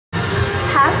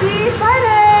Happy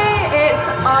Friday! It's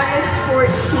August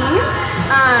 14th,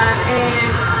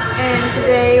 and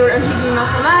today we're teaching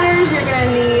Muscle Matters. You're going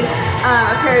to need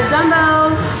a pair of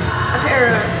dumbbells, a pair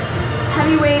of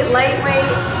heavyweight,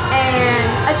 lightweight, and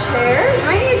a chair. You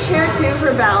might need a chair too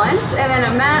for balance, and then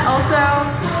a mat also,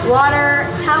 water,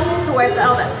 towel to wipe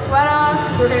all that sweat off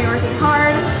because we're going to be working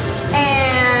hard.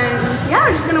 And yeah,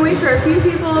 we're just going to wait for a few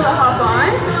people to hop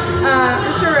on.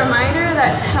 Just a reminder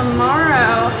that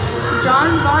tomorrow,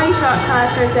 John's Body Shop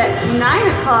class starts at 9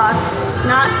 o'clock,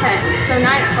 not 10, so 9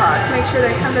 o'clock. Make sure to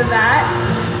come to that.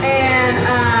 And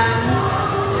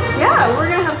yeah, we're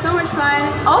going to have so much fun.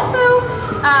 Also,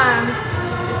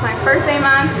 it's my birthday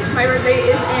month. My birthday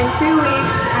is in 2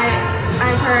 weeks.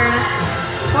 I turn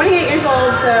 28 years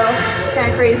old, so it's kind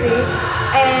of crazy.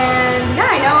 And yeah,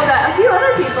 I know that a few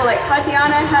other people, like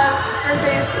Tatiana, had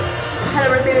a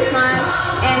birthday this month,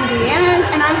 and Deanna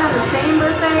and I have the same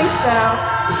birthday, so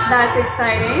that's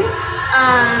exciting.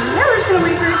 Yeah, we're just gonna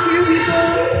wait for a few people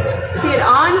to get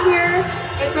on here.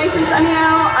 It's nice and sunny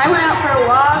out. I went out for a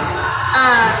walk.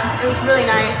 It was really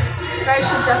nice. You guys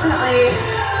should definitely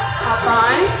hop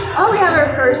on. Oh, we have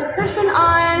our first person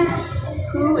on.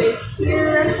 Who is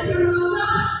here?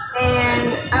 And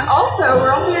we're also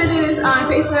going to do this on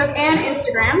Facebook and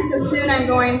Instagram, so soon I'm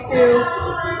going to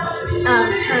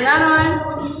turn that on.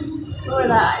 Look at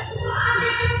that.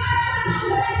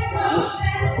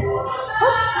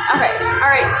 Oops. Okay.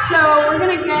 Alright, so we're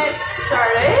going to get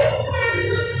started.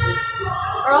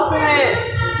 We're also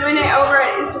doing it over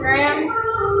at Instagram.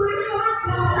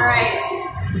 Alright.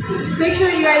 Just make sure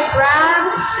you guys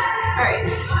grab.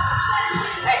 Alright.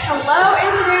 Alright, hello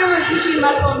Instagram, we're teaching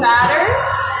Muscle Matters.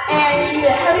 And you need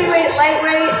a heavyweight,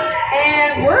 lightweight,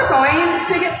 and we're going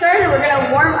to get started. We're going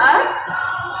to warm up.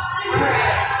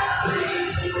 Alright.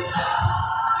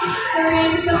 So we're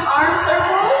going to do some arm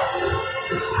circles.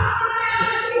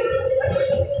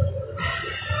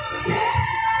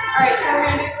 Alright, so we're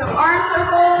going to do some arm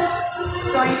circles.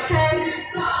 Going 10,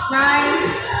 9,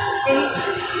 8,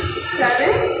 7,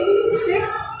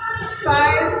 6,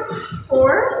 5,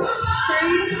 4,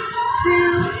 3, 2,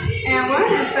 and 1,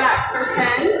 and back for 10,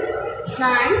 9,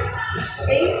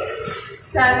 8,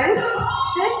 7, 6,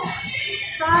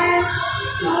 5,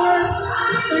 4,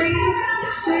 3,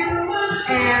 2,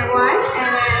 and 1, and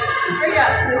then straight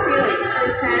up to the ceiling for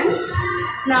 10,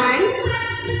 9,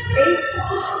 8,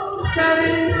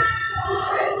 7,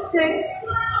 6,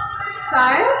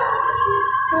 5,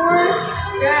 4,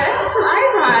 good, let's put some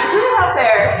eyes on, put it up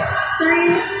there,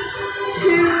 3,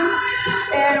 2,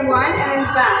 and 1, and then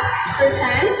back for 10,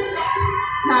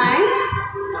 9,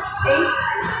 8,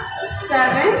 7,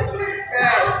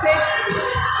 good, 6,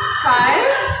 5,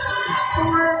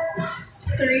 4,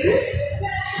 3,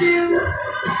 2,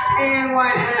 and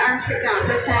 1, and then arms straight down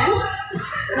for 10,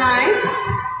 9,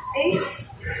 8,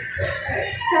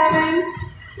 7,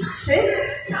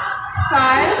 6,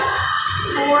 5,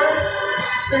 4,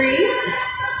 3,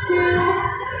 2,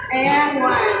 and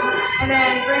 1. And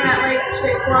then bring that leg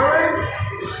straight forward.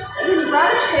 You can grab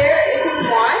a chair if you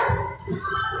want.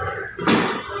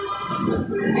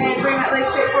 And bring that leg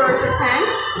straight forward for 10,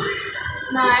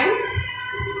 9,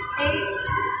 8,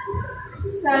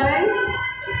 7,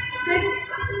 6,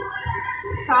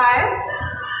 5,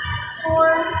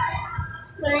 4,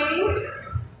 3,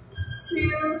 2,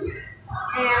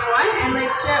 and 1. And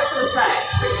legs straight out to the side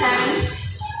for 10,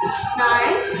 9,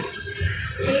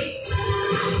 8,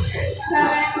 7,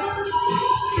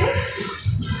 6,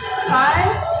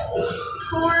 5,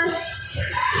 4,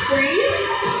 3,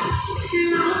 2,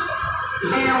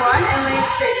 and 1, and legs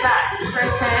straight back for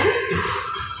 10,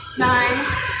 9,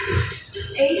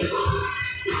 8,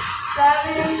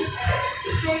 7,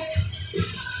 6,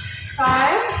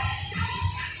 5,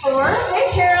 4, hey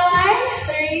Caroline,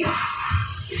 3,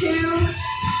 2,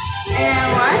 and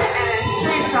 1, and then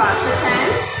straight across for 10,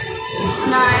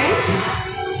 9,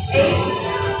 8,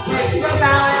 keep it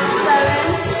balanced,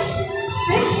 7,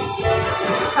 6,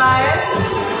 5,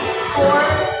 4,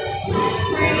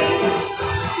 3,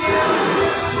 2,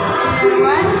 and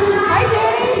 1. Hi,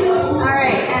 Danny.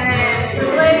 Alright, and then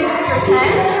switch legs for 10,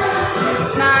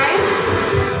 9,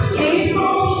 8,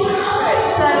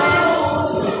 7,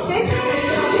 6,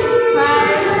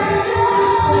 5,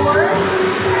 4,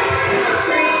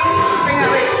 3, bring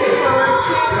that leg straight forward,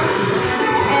 2,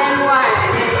 and 1.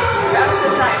 And then up to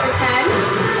the side for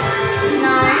 10,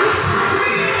 9,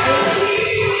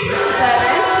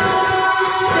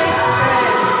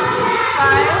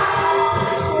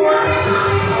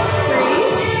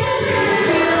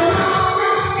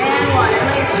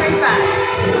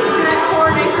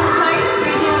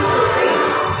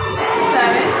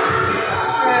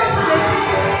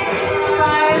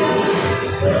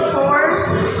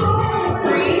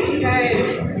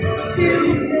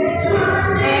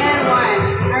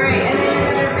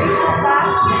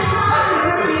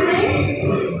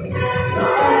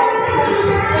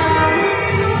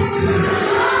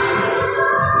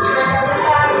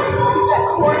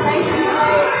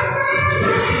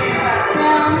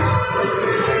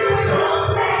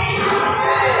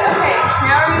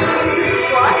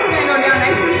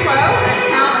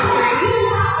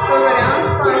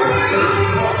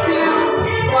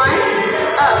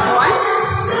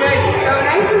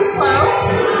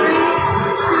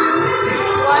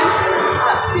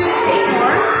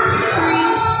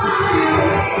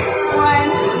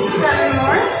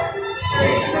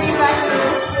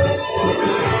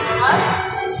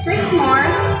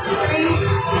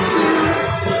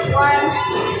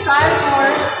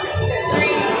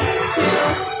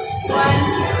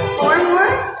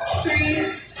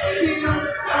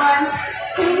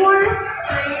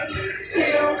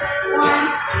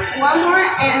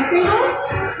 singles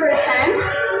for 10,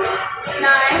 9,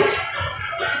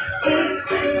 8,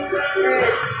 good,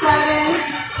 7,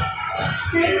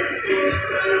 6,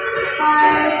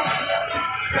 5,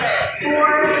 good,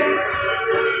 4,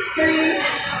 3,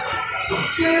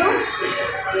 2,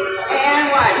 and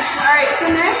 1. All right, so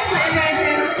next what you're going to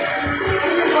do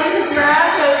is you're going to grab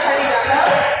those heavy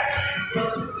dumbbells,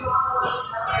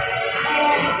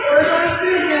 and we're going to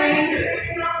be doing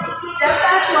step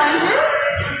back lunges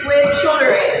with shoulder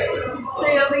raise. So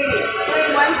you'll be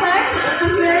doing one side,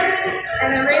 looking here, and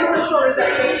then raise the shoulders up,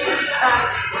 just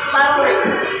lateral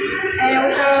raises. And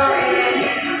we'll go in,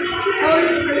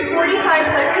 just for 45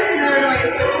 seconds, and then we're going to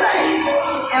switch sides.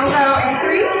 And we'll go in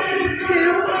 3,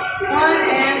 2, 1,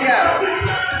 and go.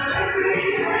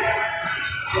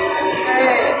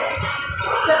 Good.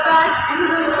 Step back into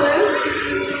those glutes.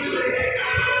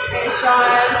 Nice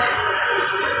shot.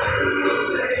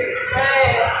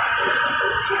 Good.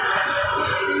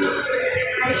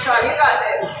 Nice job, you got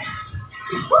this.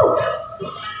 Woo!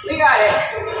 We got it.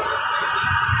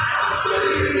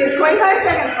 You have 25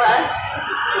 seconds left.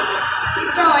 Keep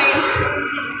going.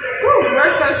 Woo!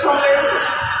 Work those shoulders.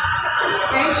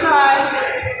 Nice shot.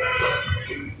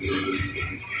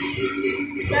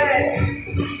 Good.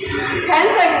 10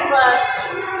 seconds left.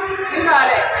 You got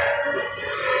it.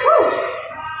 Woo!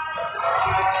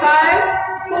 5,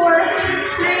 4,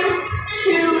 3,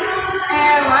 2,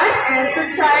 and 1. And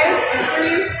switch sides in 3,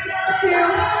 2,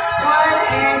 1,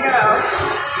 and go.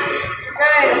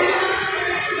 Good.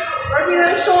 Working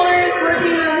those shoulders,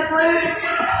 working those glutes.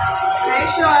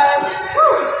 Nice job.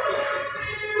 Woo!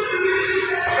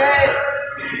 Good.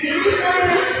 You'll be feeling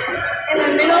this in the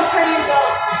middle part of your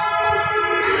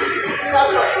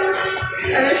deltoids, of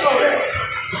your shoulder.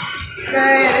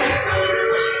 Good.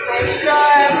 Nice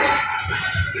job.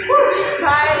 Woo. 5,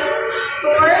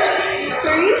 4,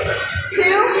 3, 2,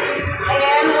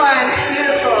 and 1.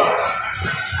 Beautiful.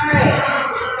 All right.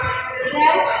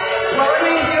 Next, what we're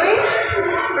going to be doing,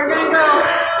 we're going to go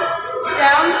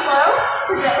down slow.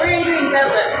 We're going to be doing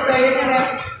deadlifts. So you're going to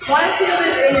want to feel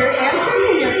this in your hamstring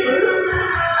and your glutes.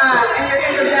 And you're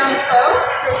going to go down slow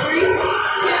for 3, 2, 1,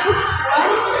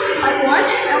 up 1.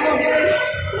 And we'll do this.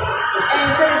 And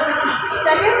instead of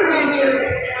seconds, we're going to do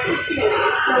 16 of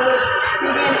these. So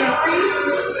we'll begin in 3,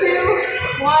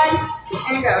 2, 1,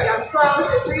 and go. Down slow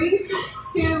for 3,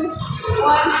 2, 1,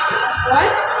 1,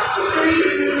 3,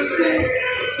 2,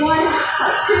 1,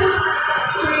 up 2,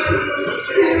 3,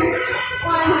 2,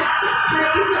 1,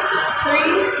 3,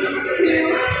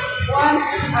 2, 1,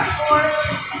 up 4,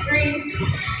 3,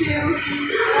 2, 1,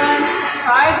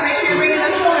 5. Make sure you're bringing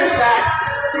those shoulders back.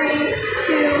 3,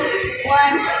 2,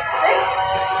 1, 6,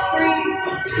 3,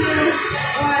 2,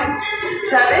 1,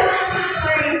 7,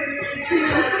 3, 2,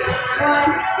 1,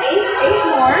 8, 8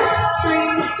 more, 3,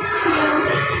 2,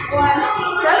 1,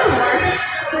 7 more,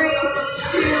 3,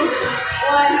 2,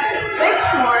 1, 6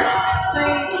 more,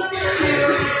 3,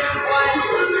 2, 1,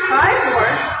 5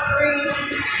 more, 3,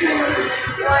 2,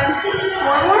 1,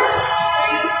 4 more,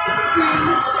 3, 2,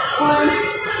 1,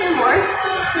 2 more,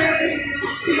 3,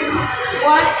 2,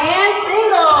 1, and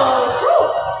singles. Woo!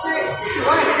 3, 2,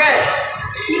 1, good.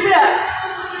 Keep it up.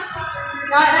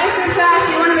 Not nice and fast.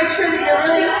 You want to make sure that you're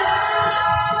really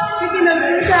sticking those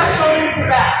glutes out, shoulders to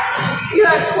back. You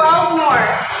have 12 more.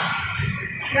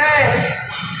 Good.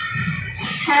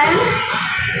 10.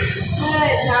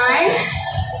 Good. 9.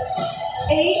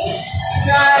 8. Good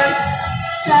job.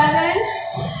 7.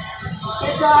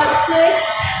 Good job. 6.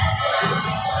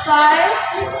 5.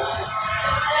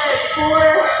 Good.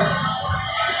 4.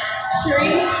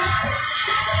 3.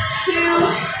 2.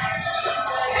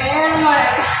 And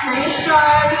 1. Nice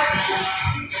job.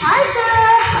 Hi,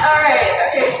 Sarah. All right.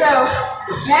 Okay, so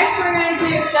next we're going to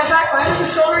do step back lunges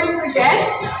with shoulder raises again.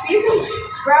 You can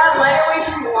grab lighter weights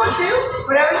if you want to,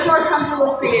 whatever's more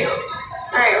comfortable for you.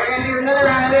 All right, we're going to do another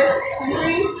round of this. In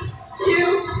 3,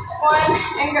 2, 1,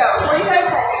 and go.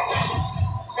 45 seconds.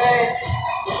 Good.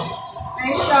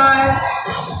 Nice job.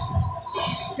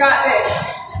 Got this.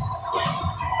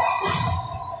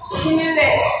 You can do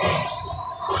this.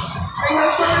 Bring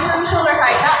those shoulders from shoulder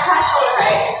height, not past shoulder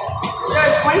height.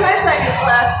 Good, 25 seconds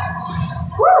left.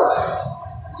 Woo!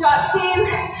 Good job, team.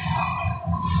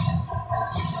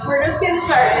 We're just getting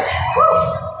started. Woo!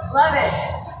 Love it.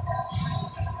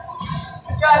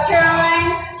 Good job,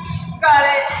 Caroline. Got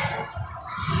it.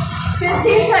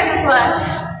 15 seconds left.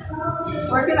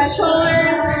 Working those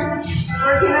shoulders,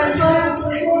 working those glutes.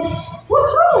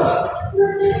 Woohoo!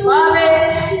 Love it.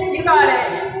 You got it.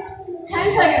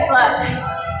 10 seconds left.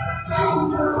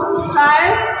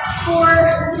 5,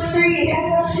 4, 3,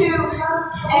 2,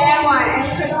 and 1. And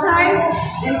switch sides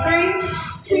in 3,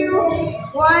 2,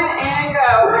 1, and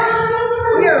go.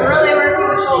 We are really working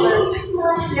the shoulders.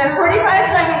 You have 45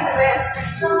 seconds of this.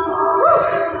 Woo.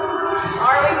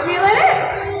 Are we feeling it?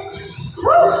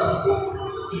 Woo.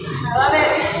 I love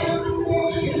it.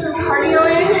 Get some cardio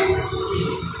in.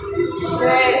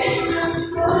 Good.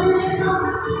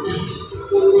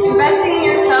 Investing in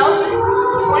yourself.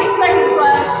 20 seconds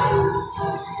left.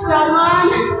 Job,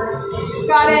 Mom.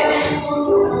 Got it.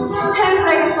 10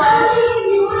 seconds left.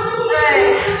 Good.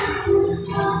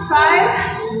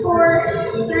 5,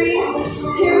 4, 3,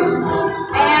 2,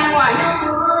 and 1.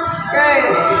 Good.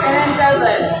 And then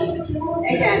deadlifts.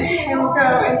 Again. And we'll go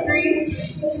in 3,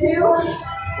 2,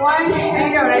 1, and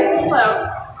go. Nice and slow.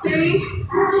 3,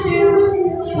 2,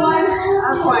 1,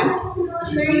 up 1.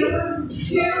 3,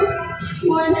 2,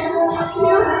 1, 2,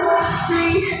 3,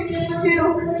 2,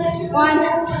 1,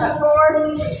 up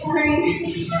 4,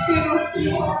 3,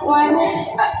 2, 1,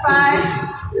 up 5,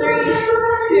 3,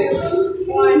 2,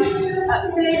 1, up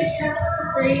 6,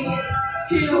 3,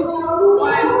 2,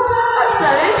 1, up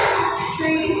 7, 3,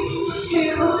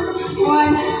 2,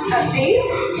 1, up 8,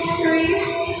 3,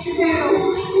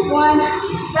 2, 1,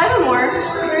 7 more,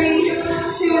 3,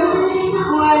 2,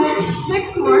 1,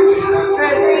 6 more,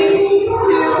 good, 3,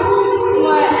 2,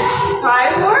 1,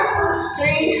 5 more,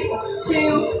 3,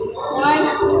 2,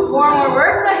 1, 4 more,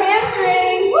 work the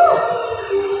hamstring, woo,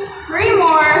 3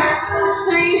 more,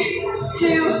 3, 2,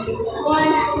 1,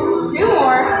 2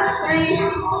 more, 3, 2,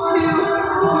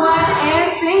 1, and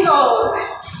singles.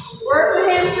 Work the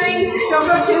hamstrings, don't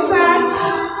go too fast.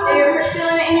 If you're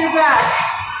feeling it in your back.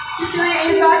 If you're feeling it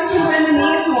in your back, you can bend the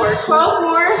knees more. 12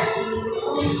 more,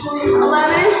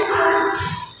 11,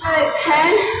 good,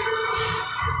 10,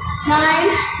 9,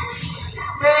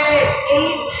 good,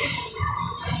 8,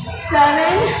 7,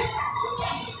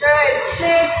 good,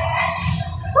 6,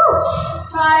 woo,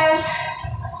 5,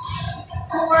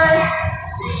 4,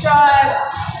 shot,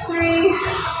 3,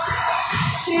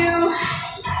 2,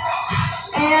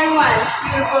 and 1.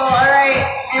 Beautiful. All right.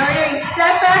 And we're doing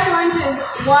step back lunges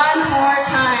one more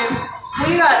time.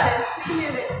 We got this. We can do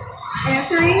this. And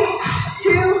 3,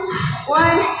 2,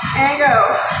 1, and go.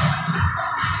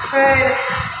 Good.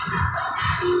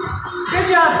 Good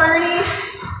job, Bernie.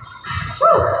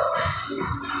 Woo.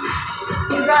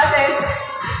 You got this.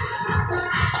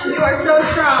 You are so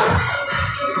strong.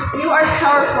 You are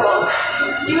powerful.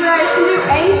 You guys can do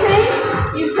anything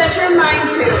you set your mind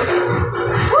to.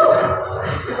 Woo.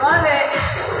 Love it.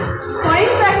 20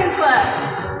 seconds left.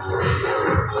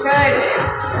 Good.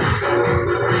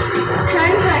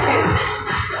 10 seconds.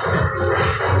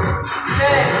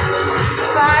 Good.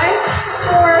 5,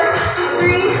 4,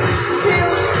 3, 2,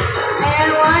 and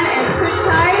 1. And switch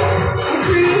sides. And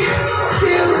 3,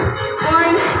 2,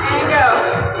 1, and go.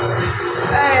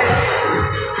 Good.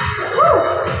 Woo.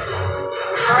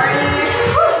 Party.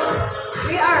 Woo.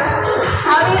 We are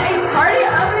having a party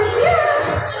up in here.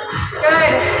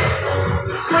 Good.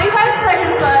 25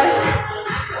 seconds left.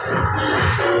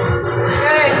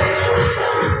 Good.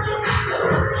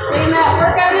 Getting that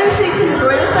workout in so you can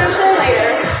enjoy the sunshine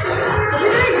later. Such a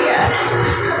good idea.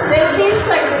 15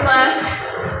 seconds left.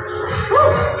 Woo.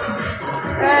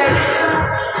 Good.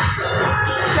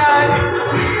 Jog.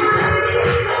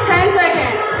 10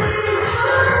 seconds.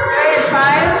 Good.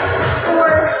 5,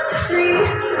 4, 3,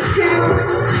 2,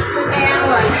 and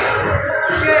 1.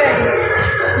 Good.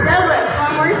 Deadlifts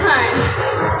one more time.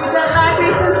 Keep that back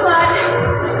nice and flat.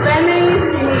 Bend the knees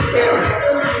if you need to.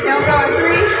 Now we'll go in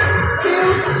 3, 2,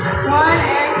 1,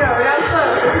 and go. Down slow.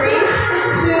 3,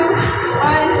 2,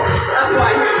 1, up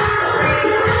 1. 3,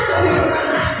 2,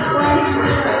 1,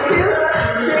 up 2.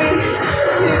 3,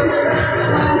 2,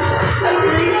 1, up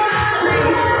 3. 3,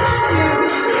 2,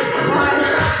 1,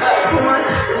 up 4.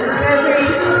 Good. 3,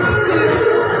 2,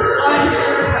 1,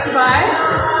 up 5.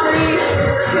 3,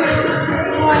 2,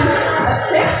 1, up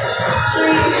 6,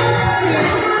 3, 2,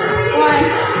 1,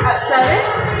 up 7,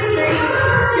 3,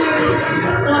 2,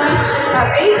 1, up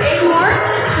 8, 8 more,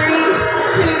 3,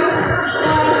 2,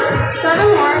 1, 7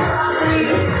 more, 3,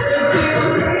 2,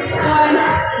 1,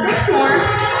 6 more,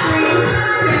 3,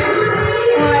 2,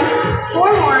 1,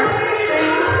 4 more, 3,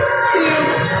 2,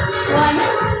 1,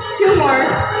 2 more,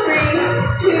 3,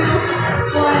 2,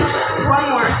 1, 1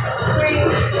 more, 3,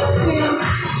 2,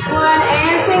 1,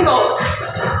 and singles.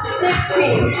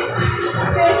 16,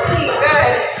 15,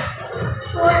 good.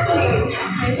 14,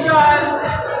 nice job.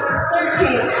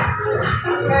 13,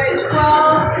 good.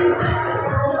 12,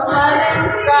 11,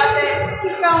 got this.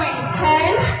 Keep going.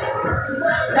 10,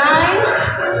 9,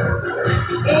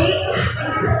 8,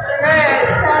 good.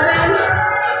 7,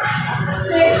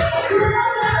 6,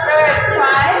 good.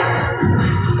 5,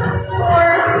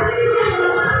 4,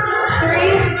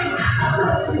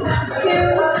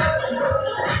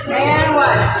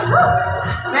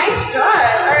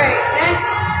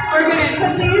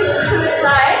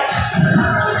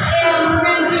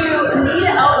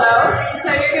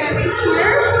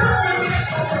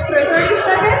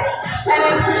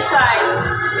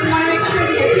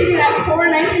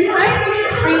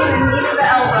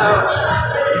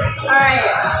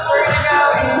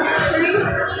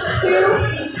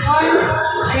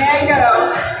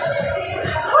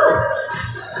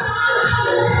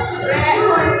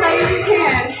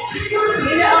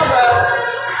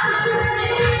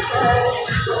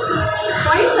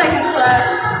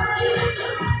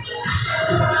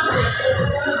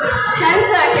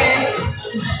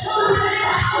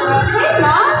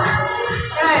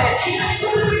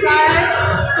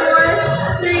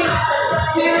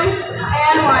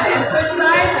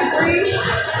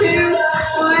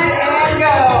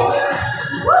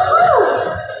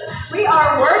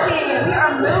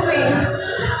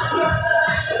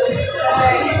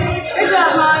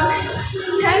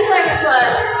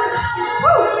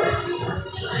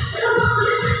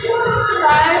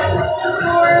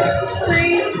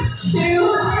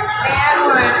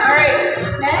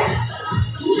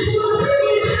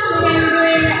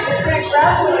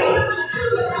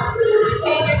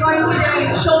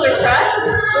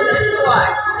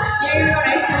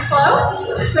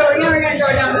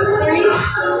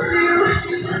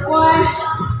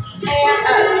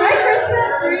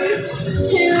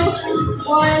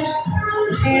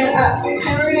 up.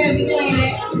 And we're going to be doing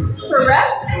it for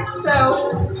reps,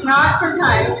 so not for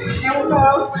time. And we'll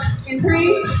go in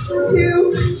 3,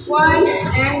 2, 1,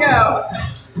 and go.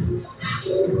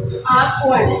 Up,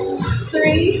 1,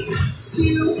 3,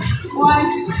 2,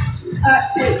 1, up,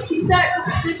 2. Keep that,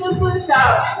 stick those glutes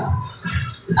out.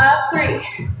 Up, 3,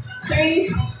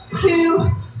 3, 2,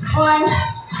 1,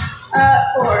 up,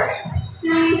 4, 3,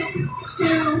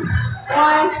 2,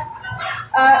 1,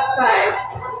 up, 5,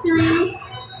 3,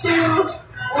 2,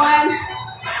 1,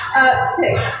 up,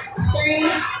 6,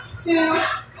 3, 2,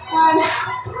 1,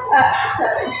 up,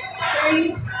 7,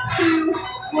 3, 2,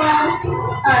 1,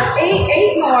 up,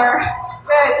 8 more.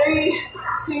 Good, 3,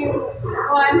 2,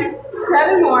 1,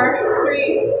 7 more, 3,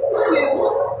 2,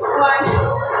 1,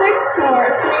 6 more,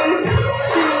 3,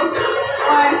 2,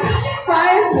 1,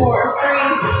 5 more, 3,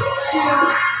 2,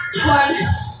 1,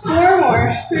 4 more,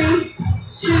 3,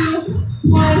 2,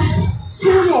 1,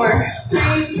 2 more,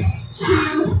 3,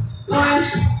 2, 1,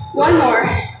 1 more,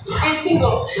 and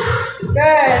singles.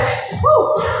 Good. Woo.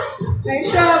 Nice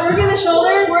job. Working the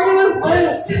shoulders, working those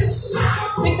glutes.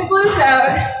 Stick the glutes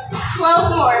out.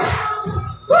 12 more.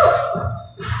 Woo.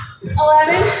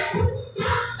 11.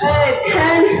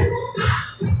 10.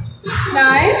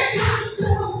 9.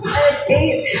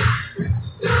 8.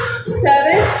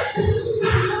 7.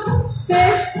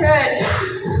 6. Good.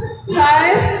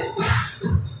 5.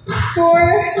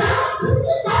 4.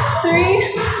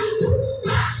 3.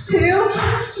 2.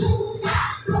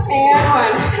 And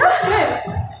 1. Good.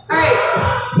 All right.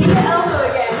 Knee to elbow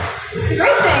again. The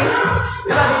great thing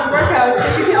about these workouts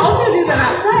is you can also do them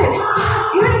outside,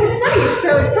 even if it's sunny, so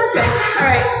it's perfect. All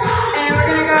right, and we're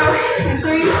gonna go in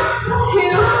 3, 2,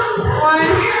 1,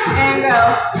 and go.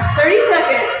 30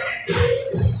 seconds.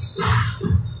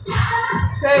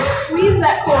 Good, squeeze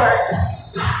that core.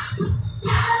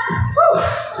 Woo.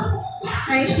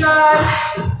 Nice job.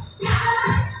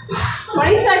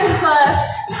 20 seconds left.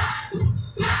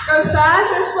 Go as fast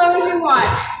or as slow as you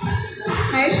want.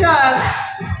 Nice job.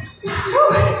 Woo.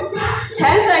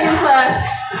 10 seconds left.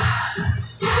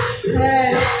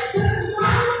 Good.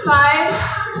 5,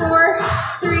 4,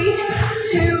 3,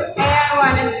 2, and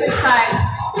 1. And switch sides.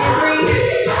 In 3,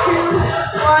 2,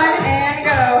 1, and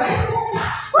go.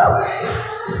 Woo.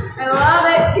 I love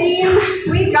it, team.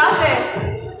 We got this.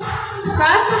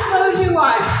 Fast as slow as you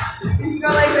want. You can go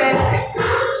like this.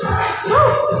 Woo.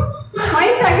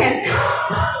 20 seconds.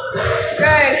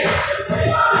 Good.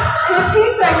 15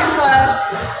 seconds left.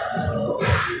 Woo.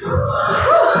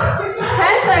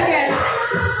 10 seconds.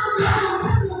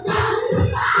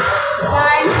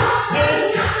 9,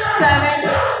 8, 7,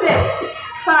 6,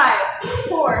 5,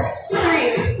 4,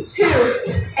 3, 2,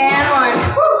 and 1.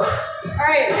 Woo. All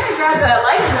right, I'm gonna grab the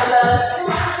light dumbbells.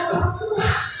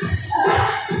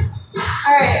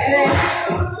 All right, and then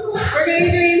we're gonna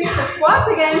be doing the squats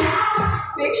again.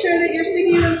 Make sure that you're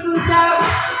sticking those glutes out.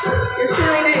 You're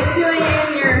feeling it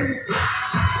in your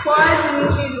quads, and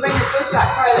means you need to bring your glutes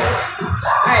back farther.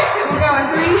 All right, and we'll go in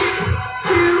 3,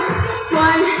 2,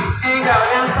 1, and go.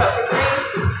 Down slow for 3,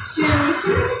 2,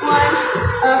 1,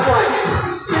 up 1.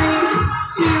 3,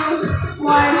 2,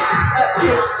 1, up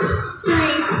 2.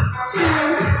 3, 2,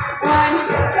 1,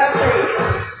 up 3.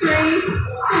 3,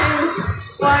 2,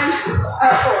 1,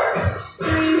 up 4.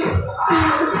 3, 2,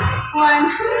 1,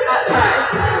 up 5.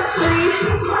 3,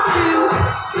 2,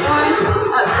 1,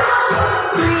 up 6.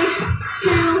 3,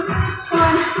 2,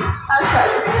 1, up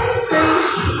 7. 3,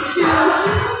 2,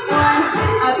 1,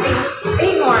 up 8.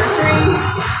 8 more. 3,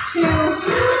 2,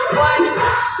 1,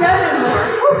 7 more.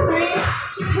 3,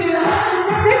 2,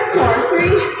 6 more.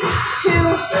 3, 2,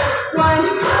 1,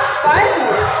 5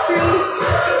 more. 3,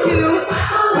 2,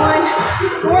 1,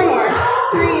 4 more.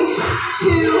 3,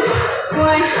 2,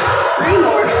 1, 3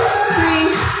 more. 3,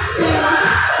 2,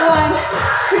 1,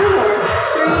 2 more.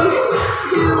 3,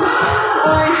 2,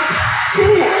 1, 2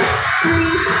 more. 3,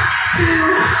 2,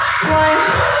 1,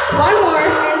 1 more,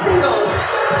 and singles.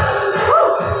 Woo.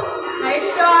 Nice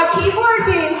job. Keep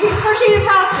working. Keep pushing it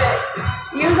past it.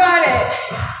 You got it.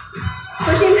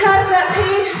 Pushing past that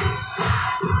pain.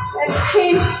 That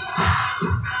pain.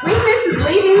 Weakness is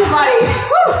leaving the body.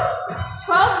 Woo.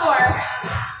 12 more.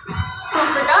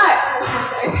 Almost forgot what I was going to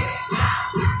say.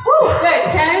 Woo. Good.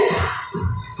 10,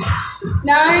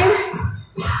 9,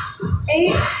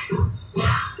 8,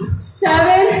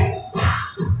 7,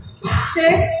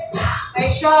 6,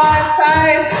 nice job,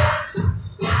 5,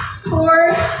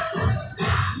 4,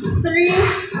 3,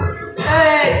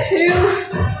 good, 2,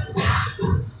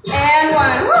 and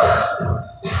 1. Woo.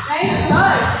 Nice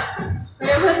job. We're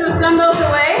going to put those dumbbells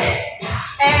away,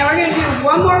 and we're going to do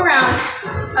one more round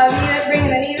of bringing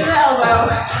the knee to the elbow.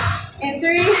 In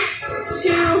 3,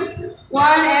 2,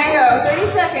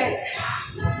 seconds.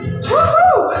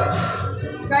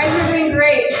 Woohoo! Guys are doing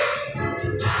great.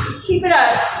 Keep it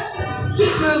up.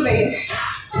 Keep moving.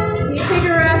 You take a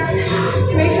rest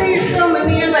to make sure you're still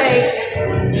moving your legs.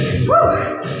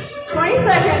 Woo! 20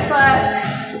 seconds left.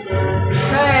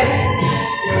 Good.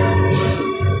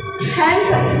 10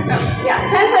 seconds. Oh, yeah,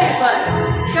 10 seconds left.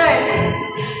 Good.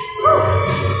 Woo!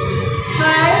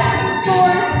 5,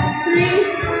 4, 3,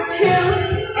 2,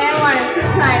 and 1. And 6,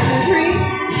 9. So 3,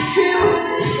 2,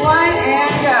 1,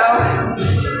 and go.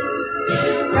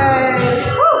 Good.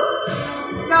 Woo!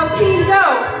 Go, team, go.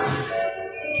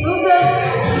 Move those.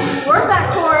 Work that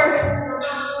core.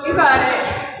 You got it.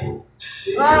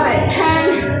 Love it.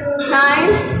 10,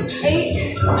 9,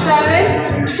 8,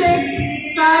 7,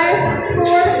 6, 5,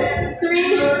 4,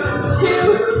 3, 2,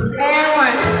 and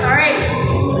 1. All right.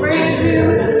 We're going to do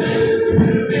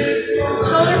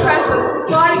shoulder press with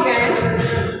squat again.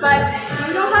 But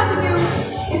you don't have to do,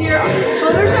 if your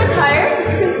shoulders are tired,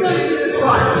 you can still just do the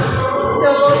squats. So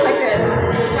we'll look like this.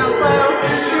 Down slow.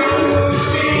 3,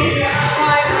 2,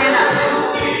 1, and up.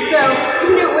 So you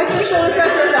can do it with the shoulder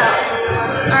press or without.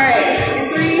 All right, in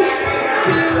 3, 2,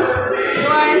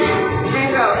 1, and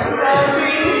go. Slow,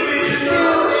 3,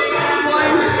 2,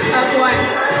 1, up 1.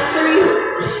 3,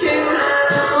 2,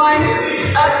 1,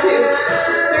 up 2.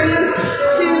 3,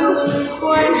 2,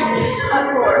 1, up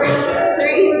 4.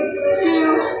 3,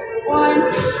 2, 1,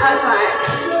 up 5.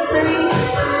 3,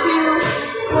 2,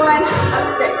 1, up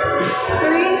 6.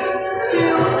 3,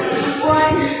 2,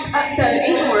 1, up 7.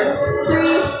 8 more.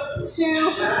 3,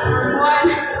 2, 1,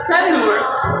 7 more.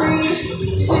 3,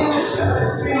 2,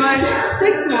 1,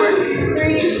 6 more.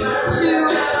 3, 2,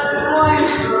 1,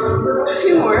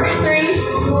 2 more. 3,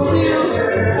 2,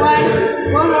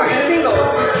 1, 1 more. And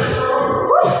singles.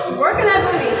 Woo! Working that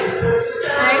booty.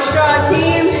 Nice job,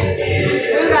 team.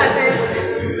 We got this.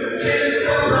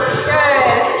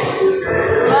 Good.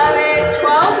 Love it.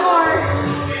 12 more.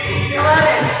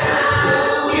 11.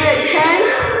 Good. 10.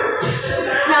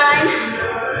 9.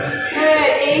 Good.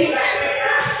 8.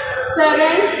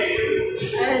 7.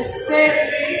 And 6.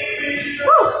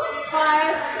 Woo!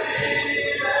 5.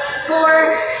 4.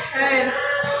 Good.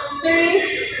 3.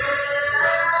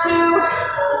 2.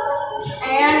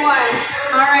 And 1.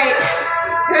 All right.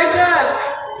 Good job.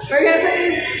 We're going to put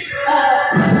these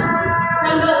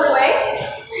dumbbells away.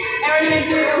 And we're going to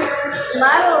do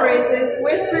lateral raises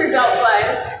with your delt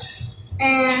flies.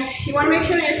 And you want to make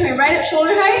sure that you're coming right at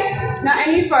shoulder height, not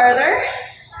any farther.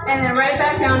 And then right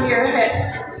back down to your hips.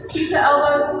 Keep the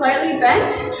elbows slightly bent.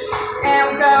 And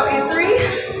we'll go in 3,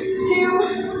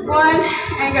 2, 1,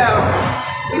 and go.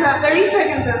 You have 30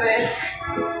 seconds of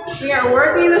this. We are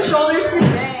working the shoulders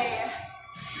today.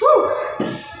 Woo!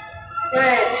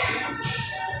 Good.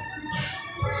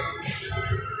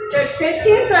 Good,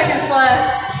 15 seconds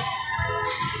left.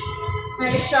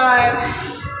 Nice job.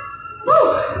 Woo!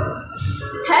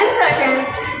 10 seconds.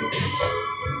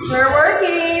 We're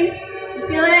working. You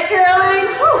feeling it, Caroline?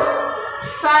 Woo!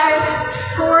 5,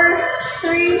 4,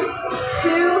 3, 2,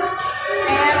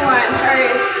 and 1. All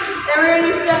right. Then we're going to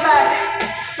do step back,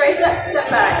 tricep step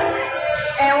backs.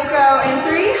 And we'll go in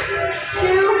 3, 2,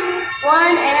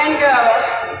 1, and go.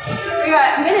 We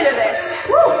got a minute of this.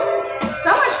 Woo! So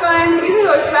much fun. You can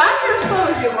go as fast or as slow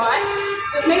as you want.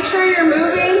 Just make sure you're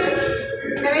moving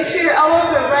and make sure your elbows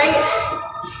are right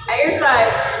at your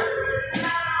sides.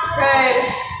 Good.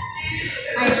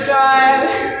 Nice job.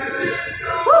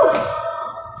 Woo!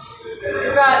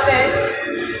 You got this.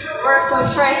 Work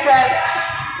those triceps.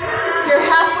 You're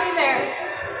halfway there.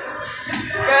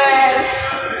 Good.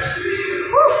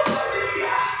 Woo!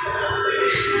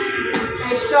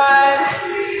 Nice job.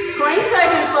 20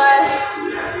 seconds left.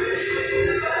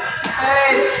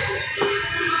 Good.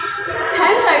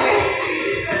 10 seconds.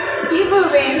 Keep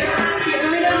moving. Keep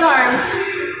moving those arms.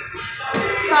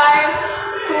 5,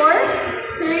 4,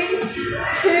 3,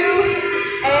 2,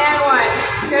 and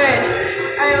 1. Good.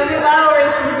 All right, we'll do lateral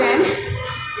raises again.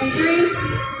 In 3,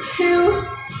 2,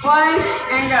 1,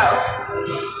 and go.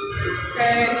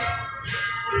 Good.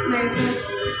 Nice.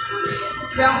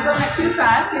 Don't go too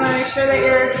fast. You want to make sure that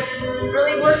you're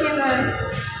really working the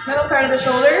middle part of the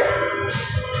shoulder.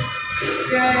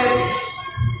 Good.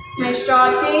 Nice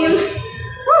job, team.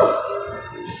 Woo!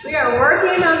 We are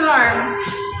working those arms,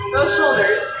 those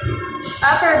shoulders,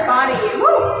 upper body.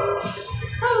 Woo!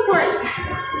 So important,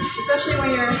 especially when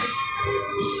you're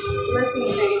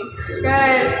lifting things.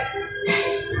 Good.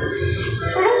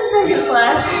 10 seconds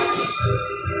left.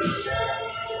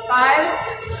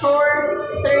 5,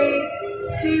 4, 3,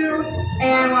 2,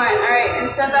 and 1. All right, and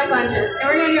step back lunges. And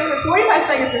we're going to do it for 45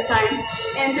 seconds this time.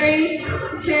 In 3,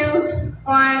 2,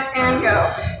 1, and go.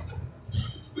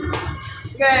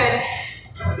 Good.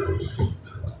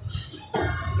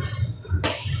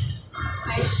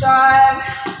 Nice job.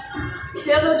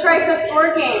 Feel those triceps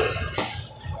working.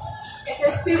 If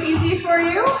it's too easy for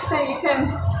you,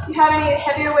 then you have any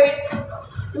heavier weights, you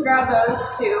can grab those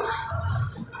too.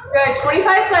 Good,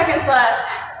 25 seconds left.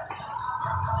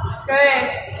 Good.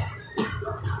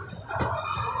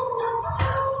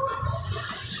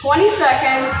 20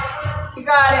 seconds, you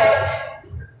got it.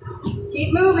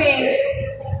 Keep moving.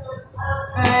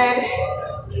 Good.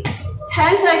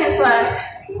 10 seconds left.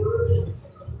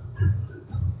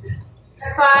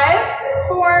 5,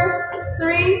 4,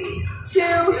 3, 2,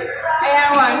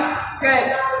 and 1.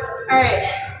 Good. All right.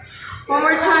 One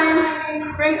more time.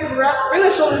 Bring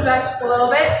the shoulders back just a little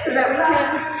bit so that we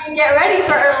can get ready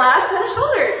for our last set of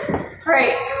shoulders. All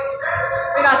right.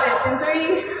 We got this in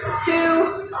 3,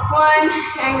 2, 1,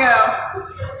 and go.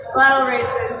 Lateral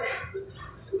raises.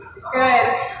 Good.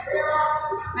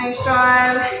 Nice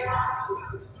job.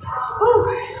 Whew.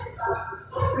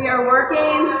 We are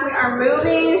working. We are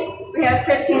moving. We have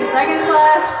 15 seconds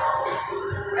left.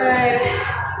 Good.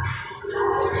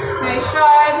 Nice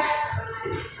job.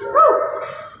 Woo.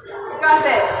 You got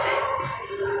this.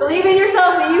 Believe in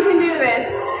yourself that you can do this.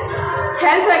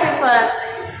 10 seconds left.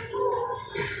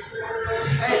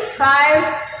 Good. 5,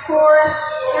 4,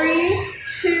 3,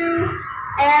 2,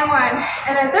 and 1.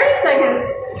 And then 30 seconds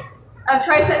of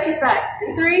tricep kickbacks.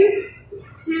 In 3,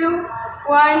 2,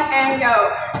 1, and go.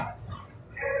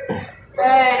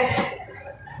 Good.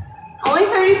 Only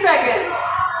 30 seconds.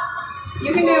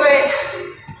 You can do it.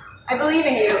 I believe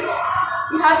in you.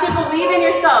 You have to believe in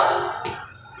yourself.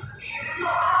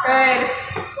 Good.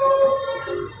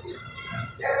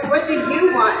 What do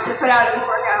you want to put out of this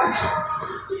workout?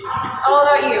 It's all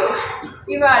about you.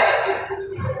 You got it.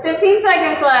 15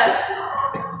 seconds left.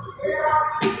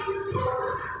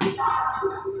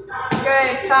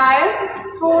 Good.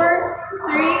 5, 4,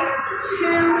 3, 2,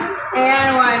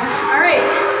 and 1. All right.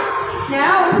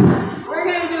 Now we're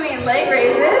going to be doing leg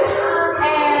raises,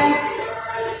 and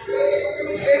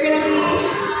you're going to be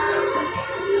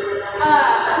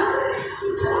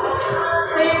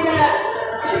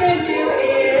what you're going to do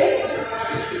is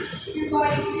you're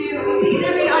going to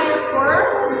either be on your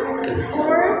forearms or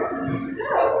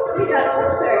you got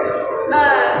closer.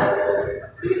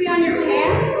 You can be on your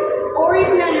hands or you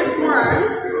can be on your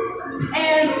forearms,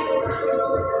 and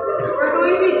we're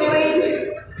going to be doing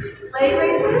leg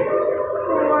raises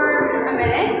for a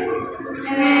minute,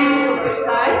 and then switch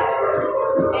sides,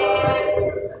 and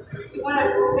you want to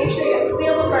make sure you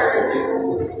feel the burn.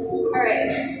 Alright.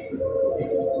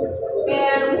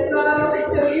 And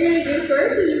so what you're going to do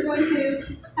first is you're going to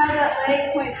have that leg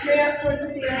point straight up towards the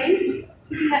ceiling,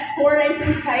 keeping that core nice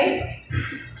and tight.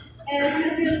 And if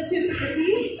it feels too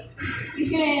easy, you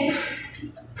can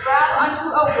grab onto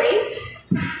a weight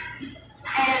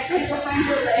and put it behind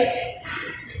your leg,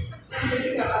 and then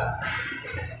you go up.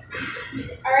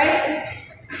 Alright?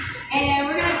 And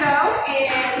we're going to go in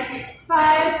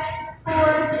 5, 4,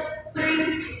 3,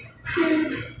 2,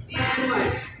 and 1.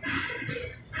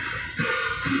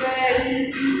 Good.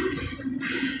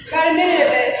 Got a minute of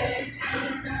this.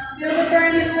 Feel the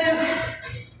burn in the glute.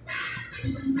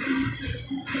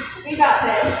 We got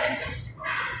this.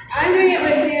 I'm doing it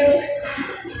with you.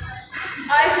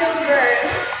 I feel the burn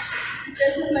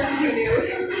just as much as you do.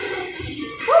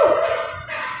 Woo!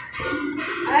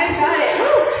 I got it.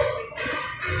 Woo!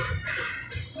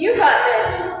 You got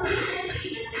this.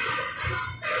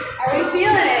 Are we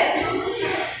feeling it?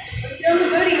 We feel the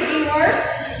booty being worked?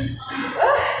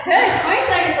 Oh, good. 20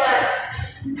 seconds left.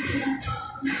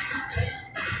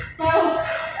 So, I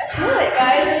feel it,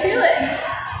 guys. I feel it.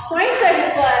 20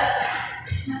 seconds left.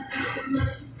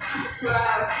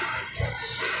 Wow.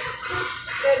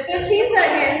 Good. 15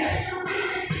 seconds.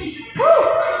 Woo!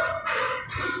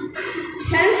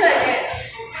 10 seconds.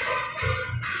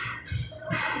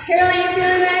 Caroline, you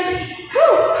feeling this?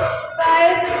 Woo!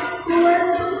 5, 4,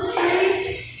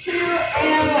 3, 2,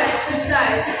 and 1. Switch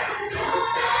sides.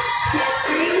 And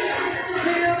 3,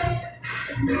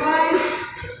 2, 1,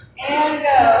 and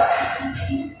go.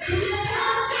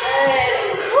 Good.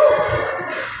 Woo!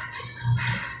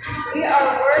 We are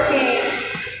working.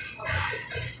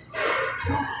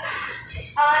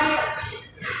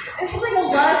 This is like a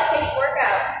love-hate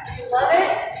workout. You love it,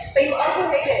 but you also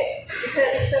hate it because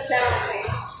it's so challenging.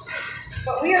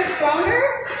 But we are stronger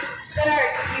than our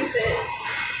excuses.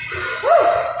 Woo!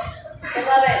 I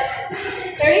love it.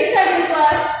 30 seconds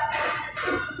left.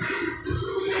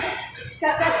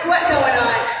 Got that sweat going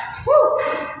on. Woo!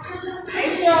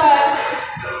 Nice job.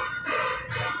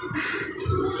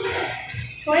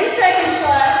 20 seconds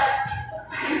left.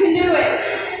 You can do it.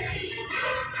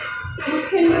 You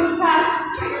can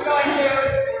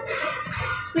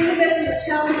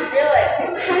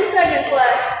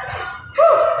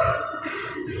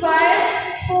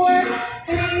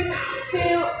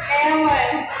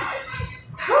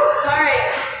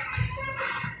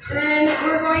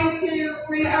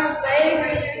our leg,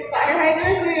 we're doing fire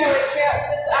hydrants. We're going to straight out to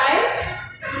the side.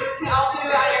 You can also do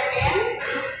it on your hands,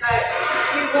 but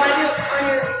if you want to do it on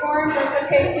your forearms, that's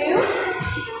okay too.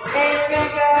 And we're going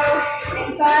to go in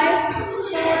 5,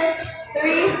 4,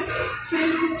 3,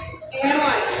 2, and 1.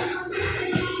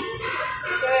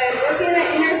 Good. Working the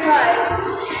inner thighs.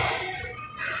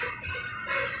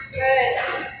 Good.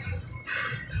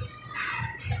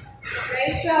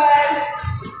 Nice shot.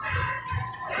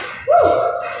 Woo!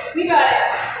 We got it.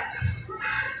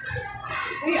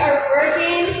 We are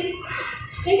working.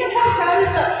 Think of how proud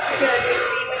yourself you're going to be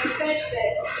when you finish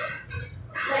this.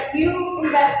 That you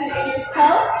invested in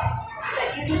yourself, that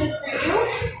you did this for you,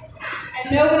 and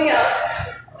nobody else.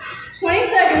 20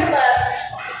 seconds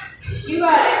left. You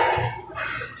got it.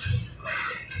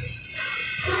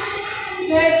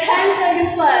 Good, 10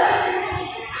 seconds left.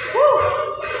 Woo!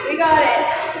 We got it.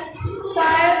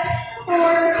 5,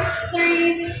 4,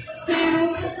 3, 2,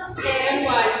 and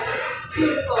 1.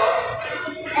 Beautiful.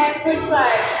 And switch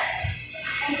sides.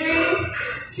 And 3,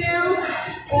 2,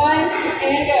 1,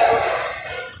 and go.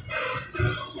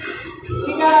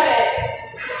 We got it.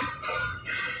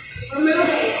 We're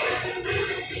moving.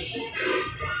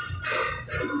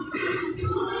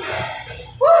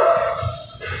 Woo!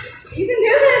 You can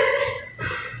do this.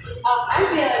 Oh, I'm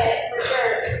feeling it for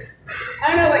sure. I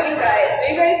don't know about you guys. Are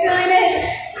you guys feeling it?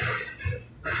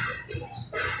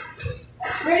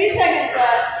 30 seconds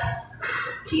left.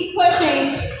 Keep pushing.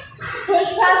 Push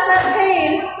past that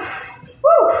pain.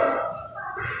 Woo!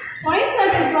 20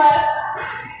 seconds left.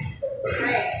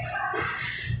 Great.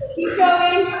 Keep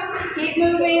going. Keep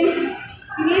moving.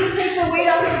 You need to take the weight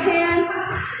off your hand.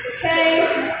 Okay.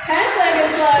 10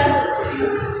 seconds left.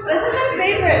 This is my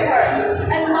favorite part.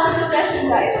 I love this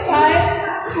exercise.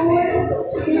 5,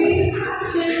 4, 3,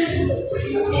 2,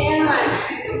 and 1.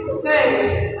 Good.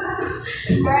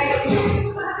 Alright.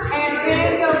 And we're going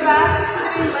to go back to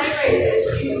doing leg raises.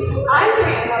 I'm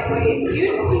doing up weight. You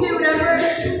can do whatever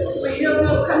feels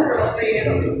most comfortable for you.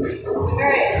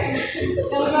 Alright.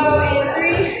 So we'll go in 3,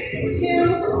 2,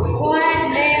 1,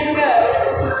 and go.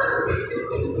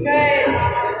 Good.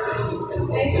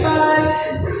 Nice job.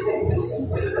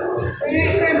 We're doing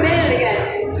it for a minute again.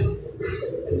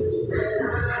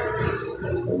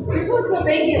 You're going to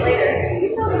bake it later. You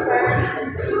feel the burn.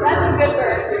 That's a good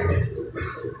burn.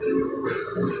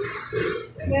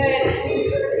 Good.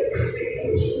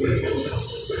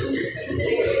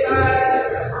 Nice job.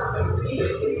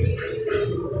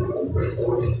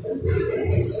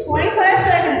 25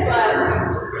 seconds left.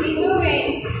 Keep moving.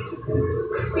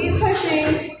 Keep pushing.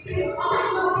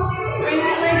 Bring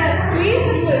that leg up. Squeeze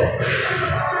the glutes.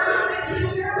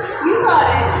 You got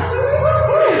it.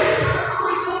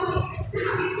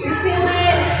 You're feeling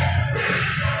it.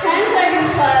 10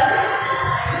 seconds left.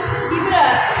 Keep it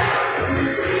up.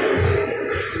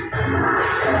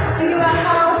 Think about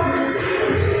how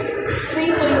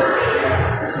painful you will be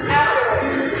afterwards.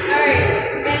 Alright,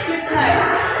 and switch sides.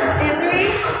 In 3,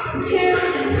 2,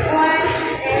 1,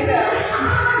 and go.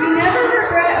 You never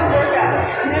regret a workout.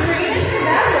 You never, even if a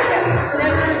bad workout, you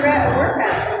never regret a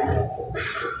workout.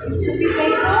 So be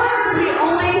thankful. We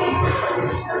only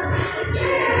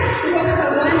focus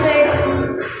on one day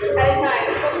at a time.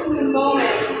 Focus on the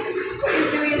moment. What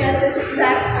you're doing at this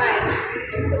exact time.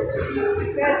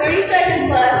 We got 30 seconds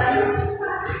left.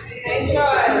 Nice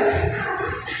shot.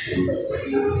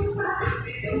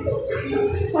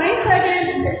 20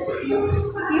 seconds.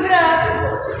 Keep it up.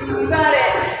 You got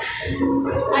it.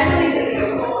 I believe in you.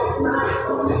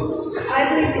 I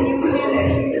believe that you can do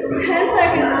this. 10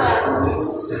 seconds left.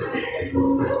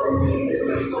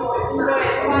 Good.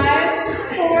 5,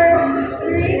 4,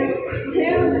 3, 2,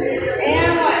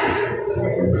 and 1.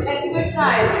 And switch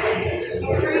sides.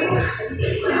 3,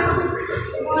 2,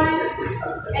 1,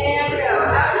 and go.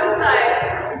 Out to the side.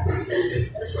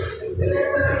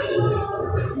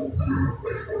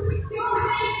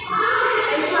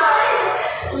 And try.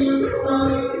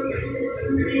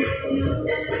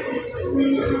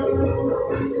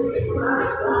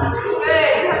 Good.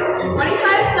 You have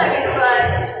 25 seconds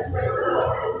left.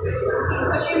 Keep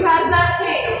pushing past that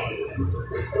pain.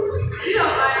 You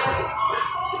don't mind.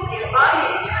 Your body,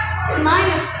 your mind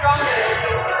is stronger than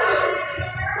your body.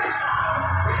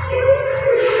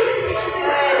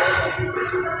 Good.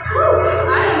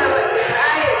 I don't know what you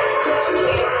I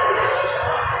truly am feeling this.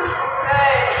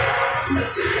 Good.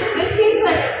 15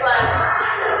 seconds left.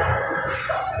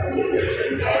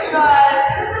 Nice shot.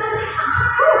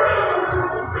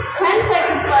 10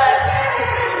 seconds left.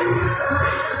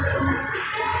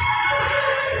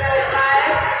 Good.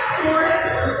 5, 4,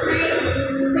 3,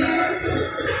 2,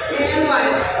 and 1.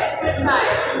 And switch sides.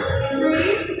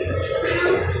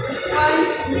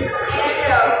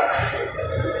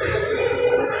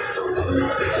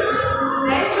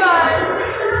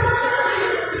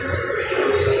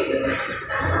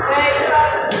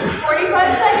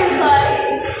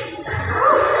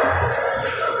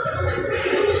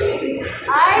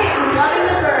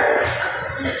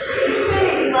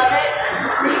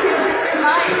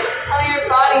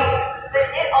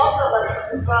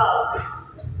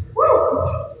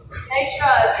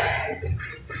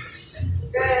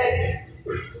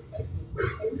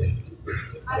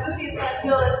 gonna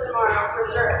feel this tomorrow for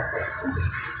sure.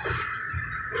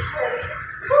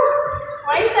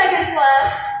 20 seconds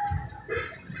left.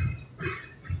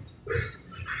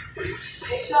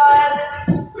 Nice shot.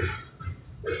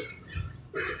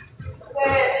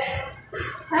 Good.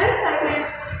 10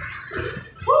 seconds.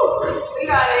 Woo! We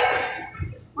got it.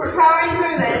 We're powering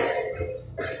through this.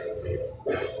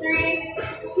 3,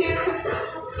 2,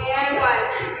 and 1.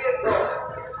 Beautiful.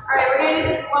 Alright, we're going to do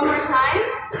this one more time.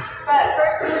 But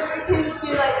first, we can just do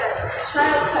like a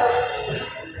child pose.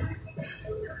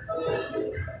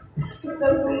 Put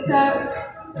those glutes up.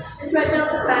 Stretch out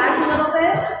the back a little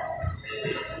bit.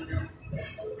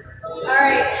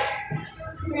 Alright.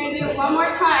 We're going to do it one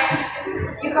more time.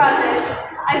 You got this.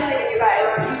 I believe in you guys.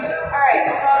 Alright,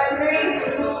 we'll go in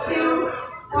 3, 2,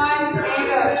 1, and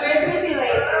go. Straight to the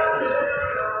ceiling.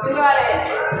 You got it.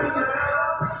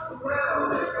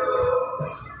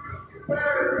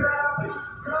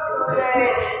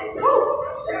 Good. Woo.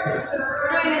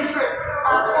 We're doing this for a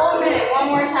whole minute, one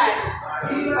more time.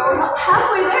 We're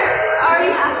halfway there. We're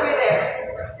already halfway there.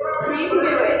 So you can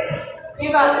do it. You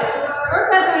got this. Work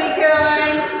that booty,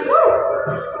 Caroline. Woo.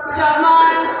 Good job,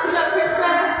 Mom. Good job,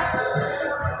 Krista.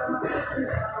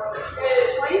 Good.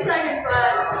 20 seconds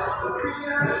left.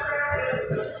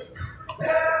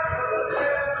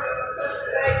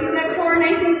 Good. Keep that core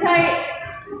nice and tight.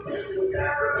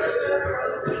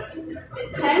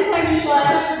 10 seconds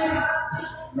left.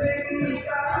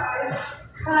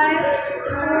 5,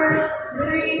 4,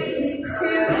 3,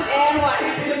 2, and 1.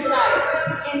 And switch sides.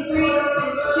 In 3,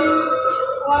 2,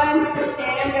 1,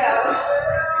 and go.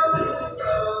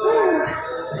 Woo.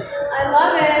 I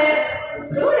love it.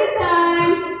 Booty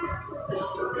time.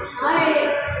 Hi.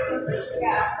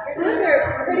 Yeah, your glutes are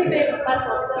pretty big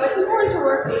muscles, so it's important to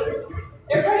work these.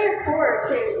 They're part of your core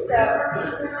too, so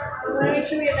we want to make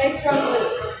sure we have nice strong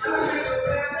glutes.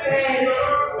 Good.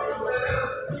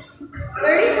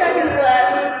 30 seconds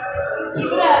left.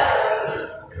 Keep it up.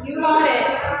 You got it.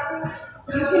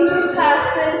 You can move past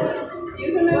this. You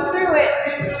can move through it.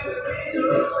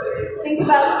 Think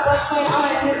about what's going on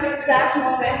in this exact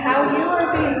moment, how you are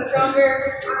getting stronger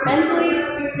mentally,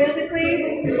 physically,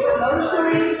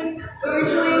 emotionally,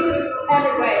 spiritually,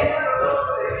 every way.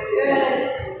 Good.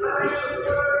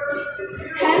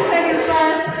 10 seconds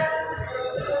left.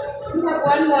 You have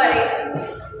one body.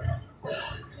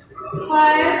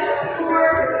 5,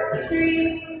 4,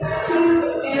 3, 2,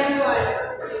 and 1.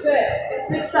 Good. And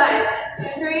switch sides.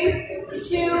 3,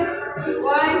 2,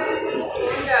 1,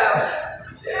 and go.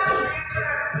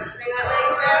 Bring that leg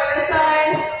straight over the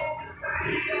side.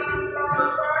 Good.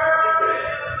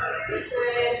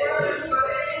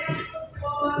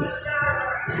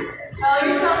 Tell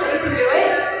yourself that you can do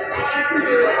it, and you can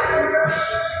do it.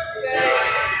 Good.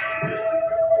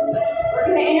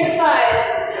 Working the inner thighs.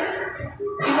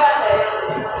 You got this.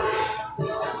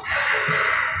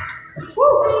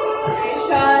 Woo. Nice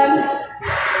job.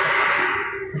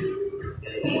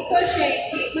 Keep pushing.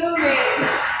 Keep moving.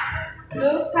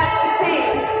 Move past the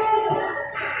pain.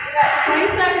 You got 20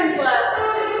 seconds left.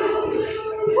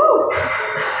 Woo.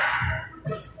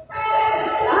 It's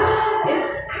a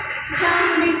challenge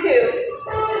for me too. I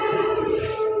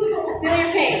feel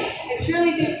your pain. I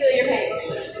truly do feel your pain.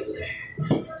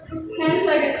 10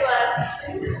 seconds left.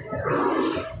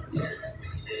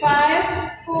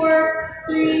 5, 4,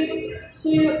 3, 2,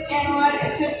 and 1.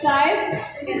 And switch sides.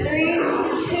 In 3,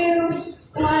 2,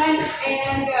 1,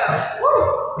 and go. Woo.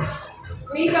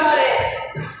 We got it.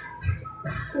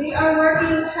 We are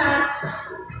working past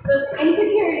those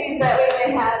insecurities that we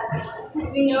may have.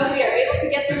 We know we are able to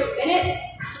get through a minute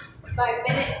by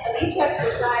minute of each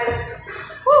exercise.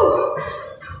 Woo!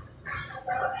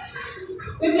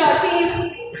 Good job, team.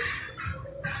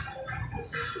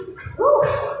 Woo!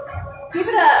 Keep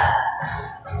it up.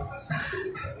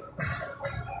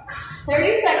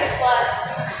 30 seconds left.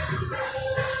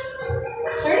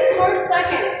 30 more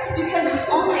seconds because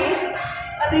only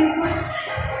of these glutes.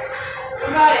 You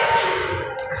got it.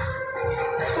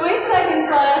 20 seconds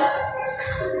left.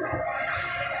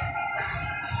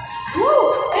 Woo!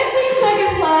 15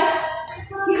 seconds left.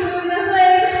 Keep moving those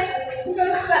legs.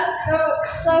 Go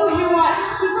slow as you want.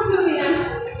 Keep moving them.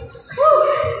 Woo!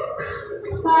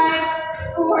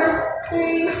 5, 4, 3,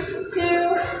 2,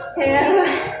 and 1.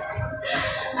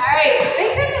 Alright,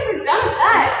 thank goodness we're done with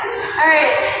that.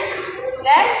 Alright,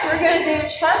 next we're going to do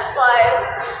chest flies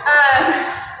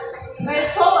with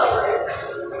pullovers.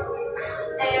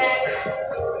 And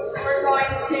we're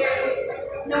going to,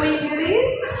 so when you do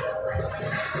these,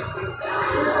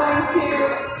 we're going to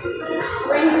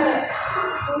bring the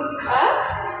glutes up,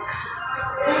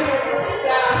 bring the glutes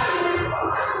down,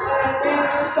 and then bring the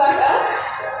glutes back up,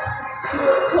 and do a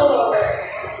pullover.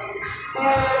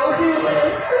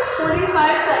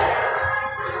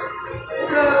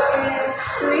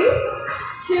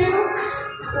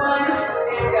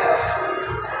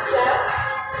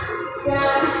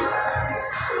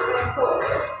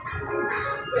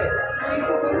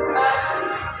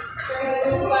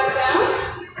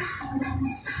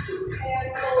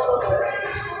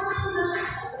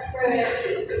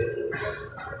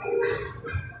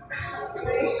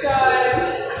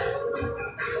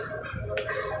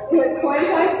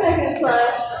 25 seconds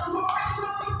left.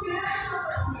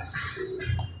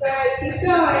 Good, keep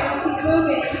going, keep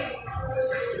moving.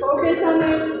 Focus on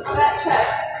that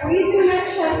chest. Squeezing that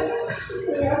chest.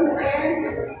 Put it up in the air.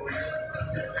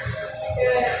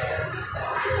 Good.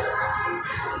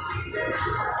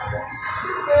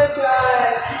 Good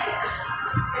job.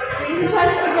 Squeeze the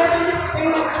chest together, just bring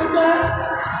the glutes up.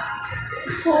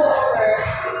 Pull over.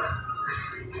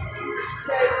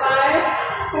 Good,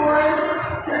 5, 4,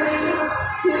 3,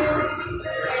 2,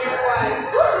 and 1.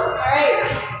 Alright.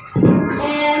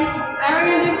 And now we're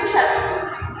going to do push-ups.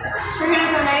 We're going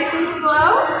to go nice and slow,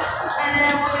 and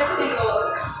then we'll do singles.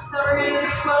 So we're going to do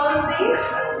 12 of these.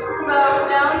 So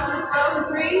down to slow for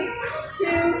 3,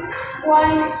 2,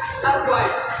 1, up 1.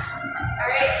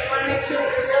 Alright, you want to make sure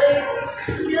that you really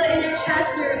feel it in your chest.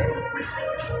 You're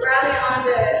grabbing onto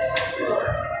it.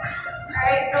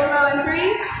 Alright, so we'll go in 3,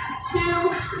 2,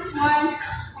 1,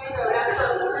 and go. Now so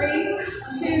 3,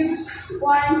 2,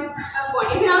 1, up 1.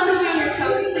 You can also be on your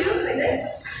toes too, like this.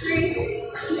 3,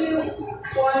 2,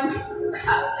 1,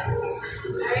 up.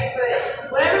 Alright, good.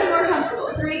 Whatever's more comfortable.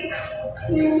 3,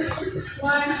 2,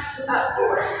 1, up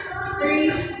 4.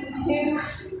 3, 2,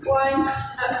 1,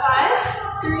 up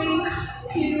 5. 3,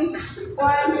 2,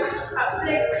 1, up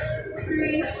 6.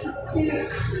 3, 2,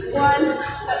 1,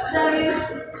 up 7.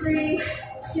 3,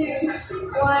 2,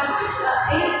 1, up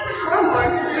 8. 4 more.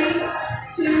 3,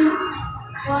 2,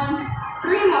 1.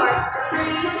 3 more. 3,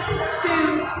 2,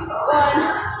 1.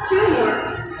 2 more.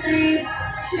 3,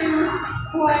 2,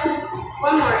 1.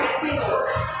 1 more. In singles.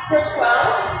 For 12,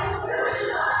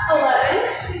 11,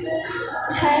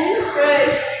 10. Good.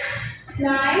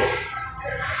 9,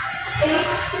 8.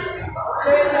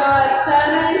 Good job.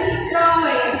 7. Keep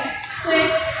going.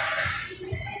 6,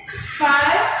 5,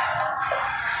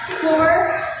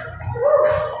 4,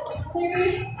 3,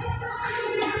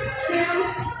 2,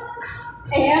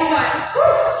 and 1.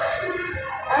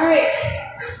 Alright.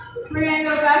 We're going to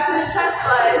go back to the chest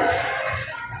flies.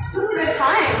 It's a good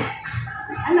time.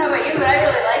 I don't know about you, but I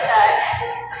really like that.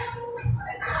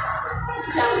 It's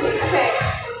jumping. Okay.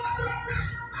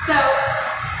 So,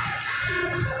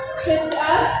 hips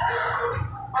up,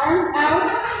 arms out,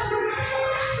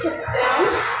 hips down,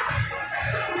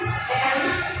 and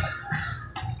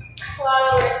flat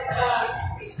over.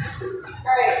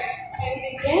 Alright, and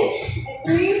begin in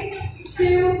 3, 2,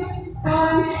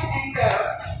 1, and go.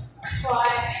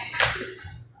 Fly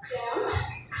down,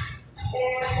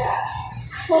 and back.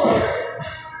 Pull overs,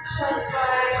 chest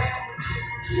flies,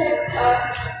 hips up,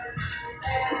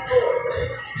 and pull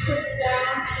overs. Hips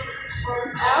down,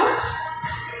 arms out.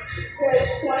 Good,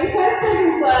 25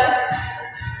 seconds left.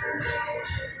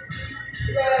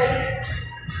 Good.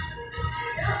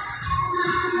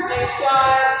 Nice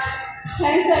job.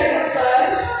 10 seconds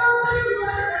left.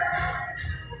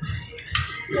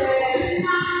 Good.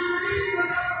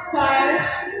 5,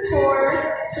 4,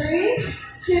 3,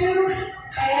 2,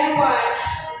 and 1.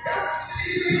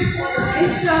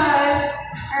 Nice job.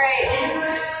 Alright.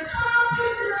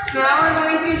 Now we're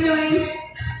going to be doing,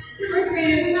 first we're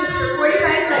going to do for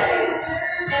 45 seconds.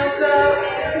 And we'll go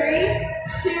in 3,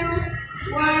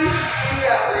 2, 1, and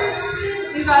go.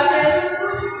 You got this.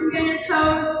 You get your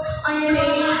toes on your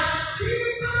knees.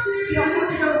 You don't have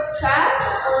to go fast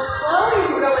or slow. You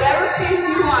can go whatever pace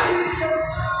you want.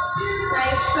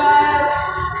 Nice job.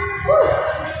 Woo.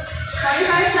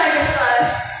 25 seconds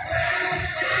left.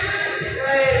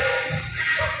 Good.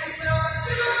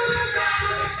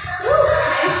 Woo.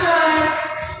 Nice job.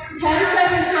 10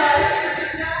 seconds left.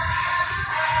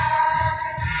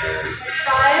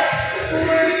 5, 4,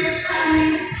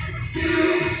 3, 2,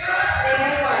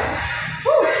 and 1.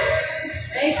 Woo.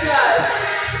 Nice job.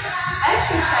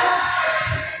 Extra chest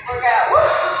workout. Woo.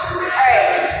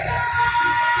 Alright.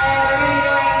 And we're going to be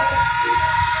doing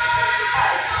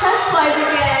chest flies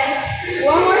again.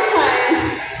 One more time.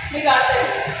 We got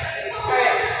this.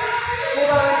 Alright. We'll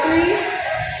go in 3,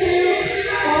 2,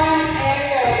 1, and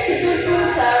go. Keep those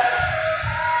glutes up.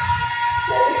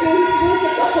 Let the glutes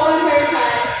up the whole entire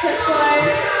time. Chest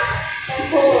flies and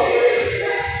pullovers.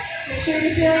 Make sure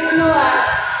you're feeling in the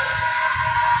lats.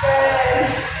 Good.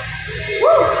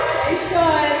 Woo! Nice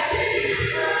shot.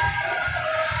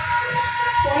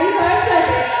 25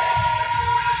 seconds.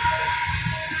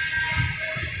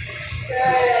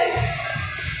 Good.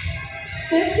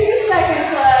 15 seconds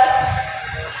left.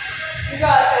 You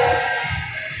got this.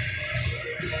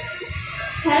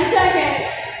 10 seconds.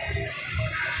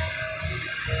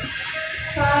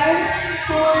 5,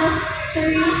 4, 3,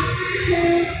 2,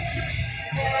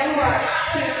 and 1.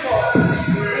 Beautiful.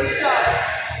 Good shot.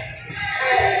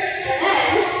 Alright, and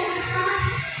then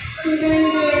we're going to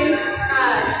be doing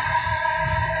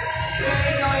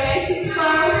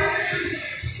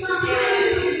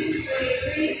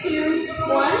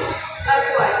one, up,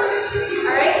 one.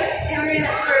 All right, and we're doing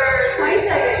that for 20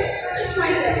 seconds. Just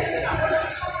 20 seconds.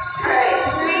 All right,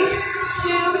 3,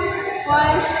 2,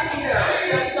 1, and go.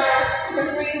 Just start for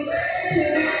 3,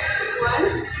 2,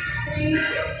 1, 3,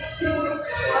 2,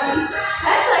 1.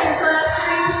 10 seconds left.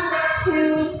 3,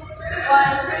 2,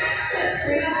 1,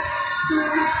 3, 2,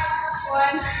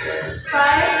 1,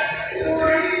 5,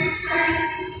 4, 3,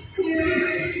 2,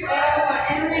 and 1.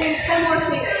 And we're doing 10 more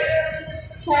fingers.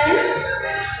 10,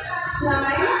 9,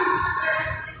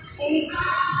 8,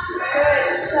 good,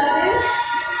 7,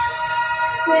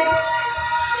 6,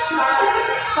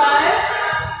 5,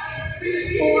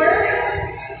 4,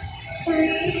 3,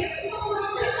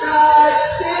 good job,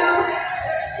 2,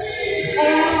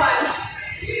 and 1.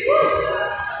 Woo.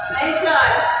 Nice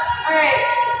job. All right,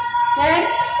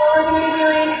 next what we're going to be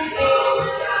doing is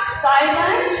side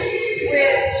lunge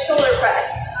with shoulder press.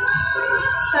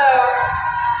 So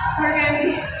we're going to be,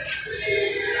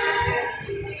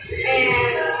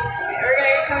 and we're going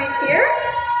to be coming here.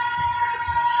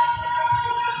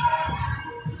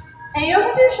 And you don't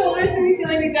have to do shoulders if you feel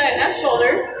like you've done enough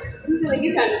shoulders. If you feel like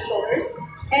you've done enough shoulders.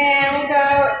 And we'll go,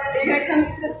 you're going to come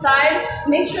to the side.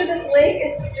 Make sure this leg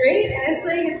is straight and this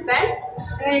leg is bent.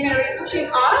 And then you're going to be pushing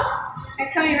off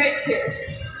and coming right to here.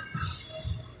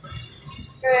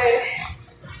 Good.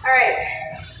 All right.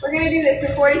 We're going to do this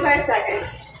for 45 seconds.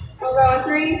 We'll go in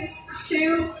 3,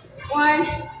 2, 1,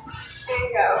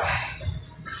 and go.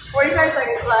 45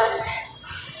 seconds left.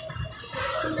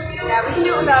 Now we can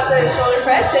do it without the shoulder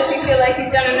press if you feel like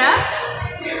you've done enough.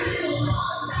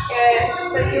 Good.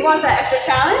 So if you want that extra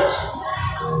challenge,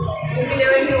 you can do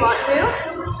it if you want to.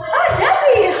 Oh,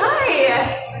 Debbie, hi.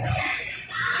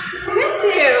 I miss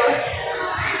you.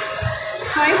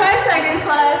 25 seconds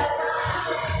left.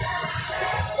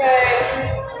 Good.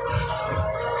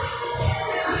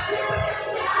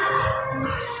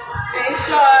 Nice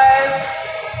job.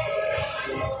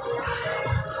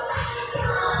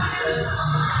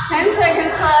 10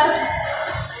 seconds left.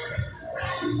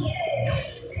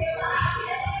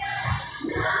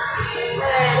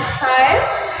 Good. 5,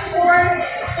 4,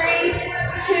 3,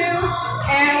 2,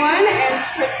 and 1. And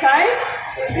switch sides.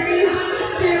 3,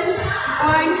 2,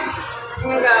 1,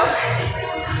 and go.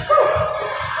 Woo.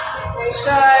 Nice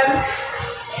job.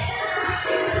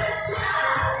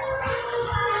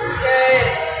 Good.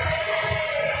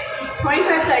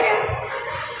 25 seconds.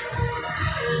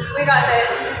 We got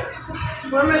this.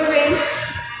 We're moving.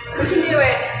 We can do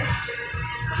it.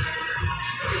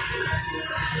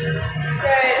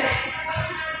 Good.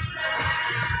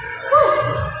 Woo.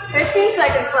 15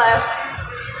 seconds left.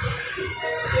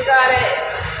 You got it.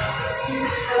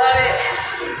 I love it.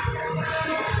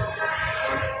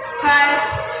 5,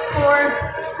 4,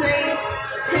 3,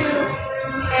 2,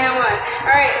 and 1.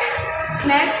 All right.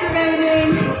 Next, we're going to be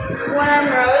doing one arm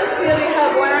rows. So you'll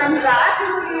have one arm back,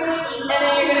 and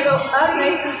then you're going to go up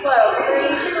nice and slow.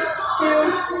 3,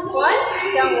 2,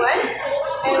 1, down 1.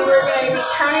 And we're going to be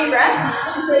counting reps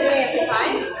instead of doing it at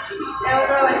time. And we'll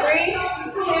go in 3,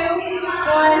 2,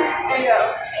 1, and go.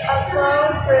 Up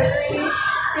slow for 3,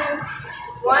 2,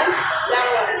 1, down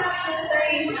 1.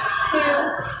 3, 2,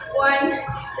 1,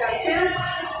 down 2.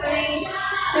 3,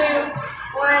 2,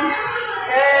 1.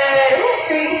 Good.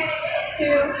 3,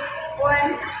 2, 1,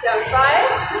 down 5.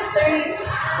 3,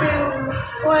 2,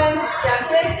 1, down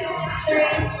 6. 3,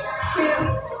 2,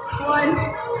 1,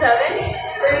 7.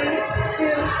 3,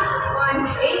 2, 1,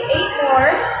 8. 8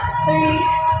 more. 3,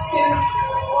 2,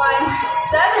 1,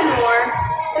 7 more.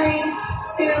 3,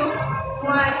 2,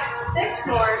 1, 6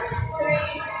 more. 3,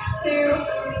 2,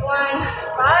 1,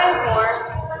 5 more.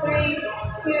 3,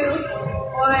 2,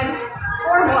 1,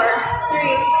 4 more.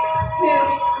 3, 2,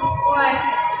 1,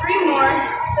 3 more.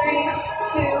 3,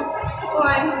 2,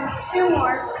 1, 2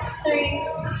 more. 3,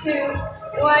 2,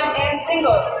 1, and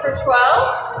singles for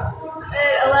 12,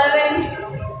 11,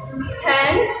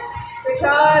 10, good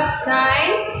job,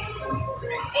 9,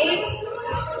 8,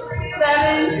 7,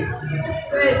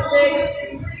 good,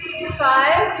 6, 5,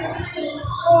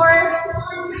 4,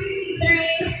 3,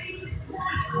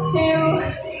 2,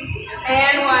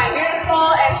 and 1. Beautiful,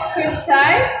 and switch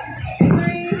sides. 3,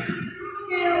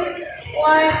 2,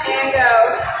 1, and go.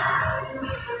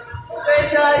 Good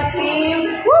job, team.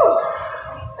 Woo!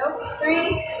 Nope, 3,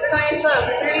 we're going slow.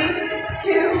 3,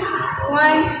 2,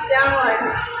 1, down 1.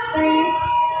 3,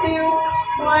 2,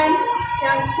 1,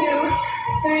 down 2.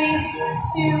 3,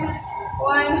 2,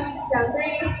 1, down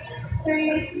 3. 3,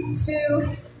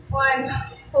 2, 1,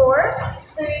 4.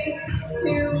 3,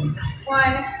 2,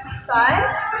 1,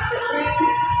 5. 3,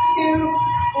 2,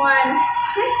 1,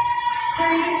 6.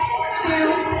 3,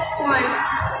 2, 1,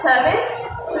 7.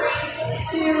 3,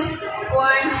 2, 1,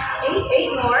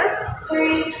 8 more,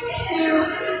 3, 2,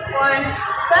 1,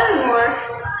 7 more,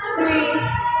 3,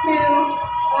 2,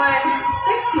 1,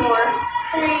 6 more,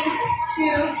 3,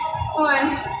 2, 1,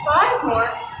 5 more,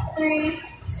 3,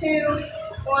 2,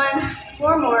 1,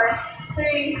 4 more,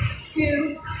 3,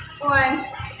 2, 1,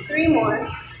 3 more,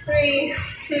 3,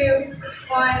 2,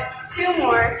 1, 2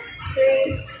 more,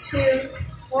 3, 2,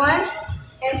 1,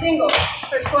 and single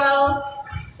for 12.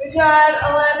 Good job.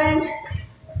 11,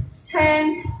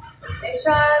 10, good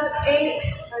job. 8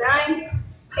 or 9,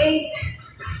 8,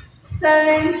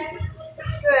 7,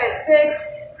 good. 6,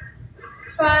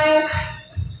 5,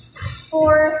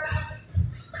 4,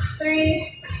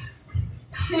 3,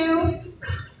 2,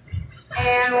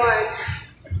 and 1.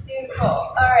 Beautiful.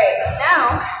 All right, now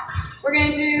we're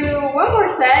gonna do one more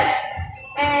set.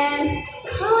 And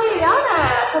Liliana,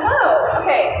 hello.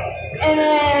 Okay, and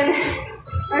then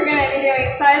we're gonna be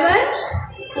doing side lunge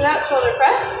without shoulder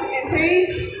press. In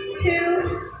 3,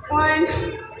 2, 1,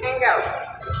 and go.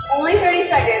 Only 30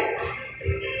 seconds.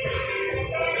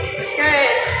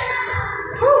 Good.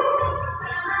 Whew.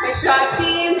 Nice job,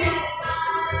 team.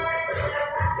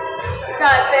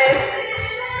 Got this.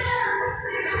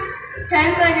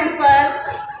 10 seconds left.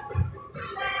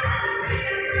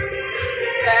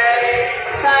 Good.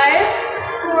 5,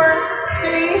 4,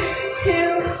 3,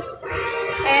 2,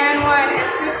 and 1. And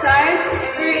switch sides.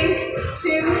 3,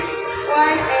 2,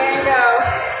 1, and go.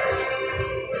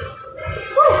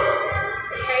 Woo.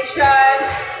 Nice job.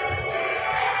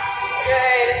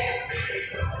 Good.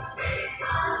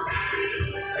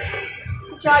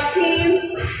 Good job, team.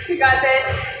 You got this.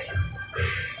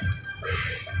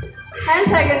 10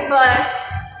 seconds left.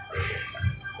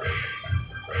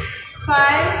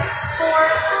 5, 4,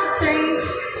 3,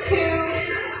 2,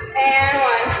 and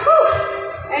 1. Woo.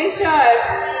 Nice job.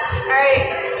 All right,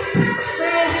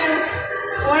 we're gonna do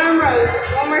one arm rows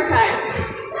one more time,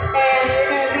 and you're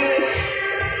gonna be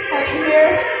coming here,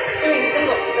 doing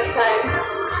singles this time.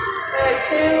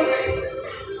 2,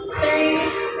 3,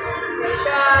 good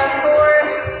job. 4,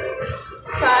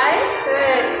 5,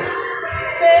 good.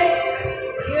 6,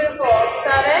 beautiful.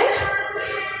 7,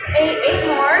 8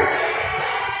 more.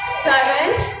 7,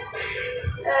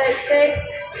 6,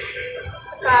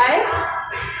 5,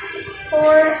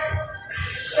 4,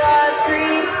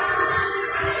 3,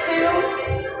 2,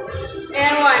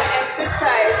 and 1. And switch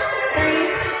sides. 3,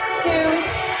 2,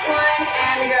 1,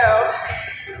 and go.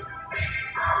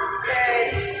 Good.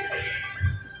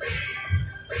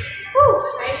 Whew,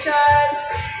 nice job.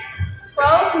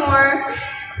 12 more.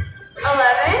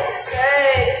 11,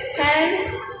 good. 10,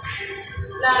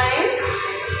 9,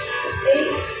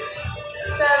 8,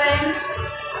 7,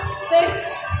 6,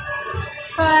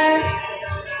 5,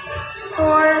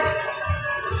 4,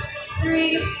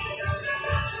 3,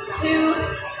 2,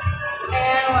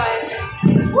 and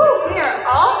 1. Woo, we are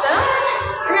all done.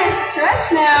 We're going to stretch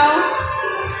now.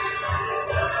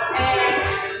 And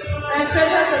we're going to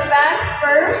stretch out the back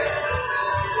first.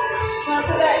 I'm going to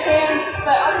put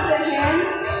the opposite hand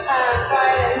by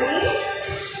the knee.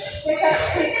 Switch out,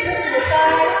 switch to the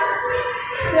side.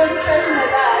 Feel the stretch in the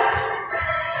back.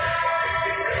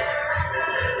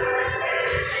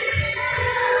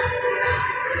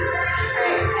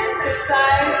 Alright, and switch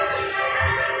sides.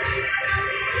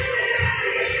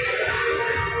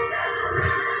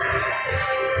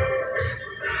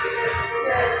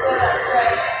 Good, feel that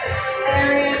stretch. And then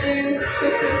we're going to do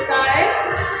twist to the side.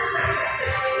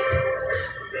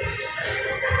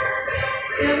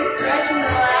 Feel the stretch and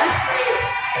relax. Great.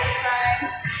 Other side.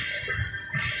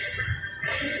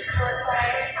 This is fourth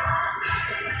side.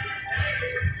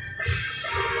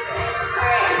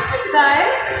 Alright, and switch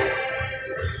sides.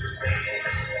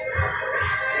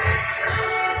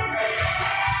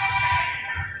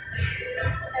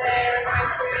 And then we're going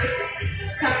to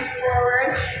come forward,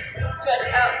 stretch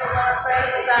out the lower part of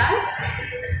the back.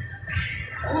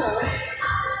 Ooh.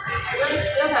 I really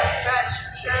feel that stretch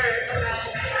for sure. And then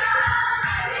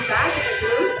the back of the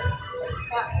glutes.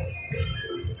 Yeah.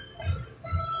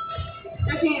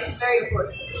 Stretching is very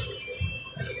important.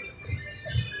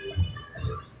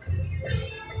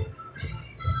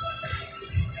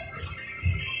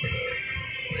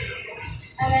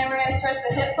 And then we're going to stretch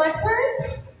the hip flexors.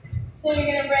 So you're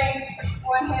going to bring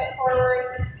one hip forward.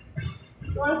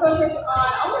 You want to focus on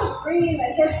almost bringing the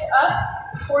hips up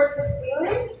towards the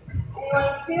ceiling. And you want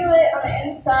to feel it on the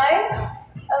inside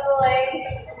of the leg.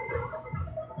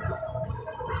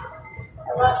 I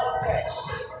love this stretch.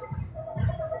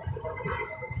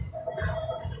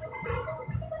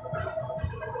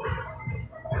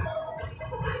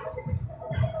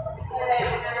 And then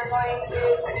we're going to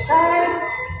switch sides.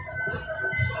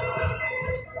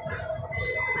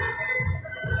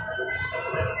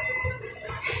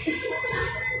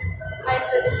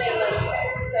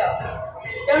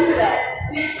 Don't do that.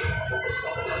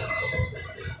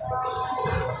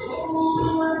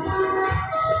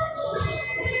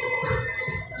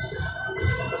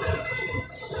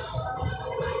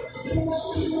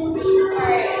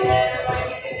 Alright, and then I'm going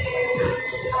to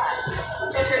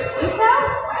stretch your glutes out.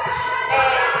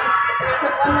 And we're going to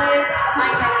put one leg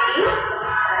behind my knee.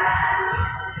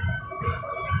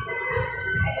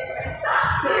 And you're going to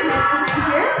put your hands behind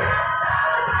here.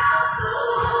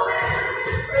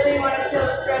 Really want to feel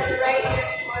the stretch right in your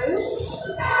glutes.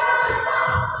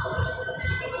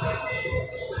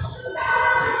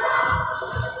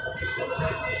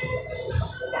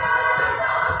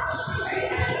 Alright,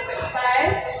 and then switch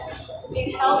sides. Need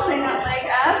help putting that leg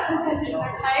up because you're so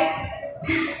tight.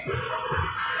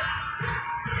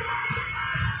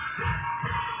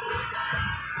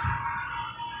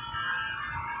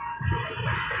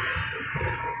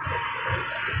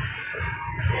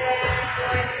 And then we're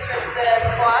going to stretch the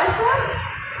quads up.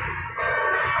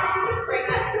 Bring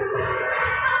that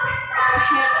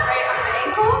hand right on the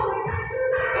ankle.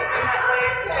 Bring that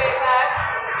leg straight back.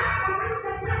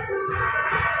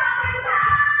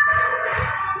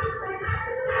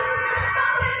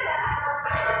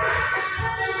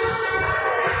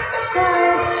 Switch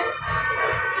sides.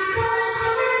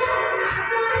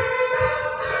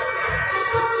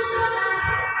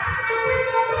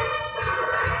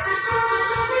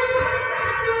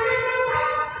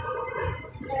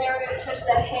 And then we're going to stretch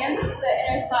the hands to the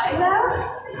inner thighs out.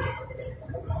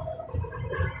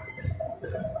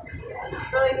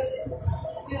 Really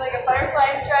do like a butterfly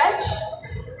stretch.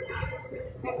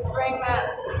 And bring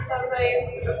those legs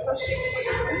pushing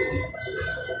here.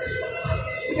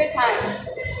 It's a good time.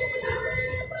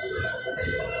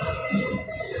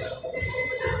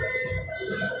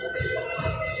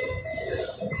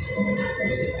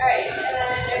 Alright, and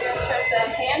then you're going to stretch the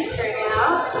hamstring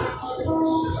out.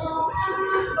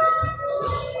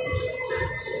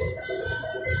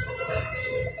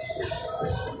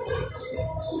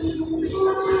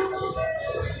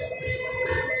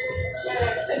 And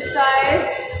then switch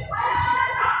sides.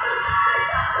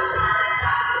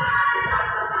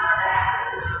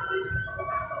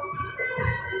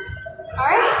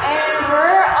 Alright, and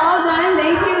we're all done.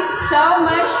 Thank you so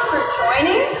much for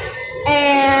joining.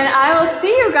 And I will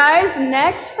see you guys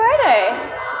next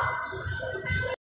Friday.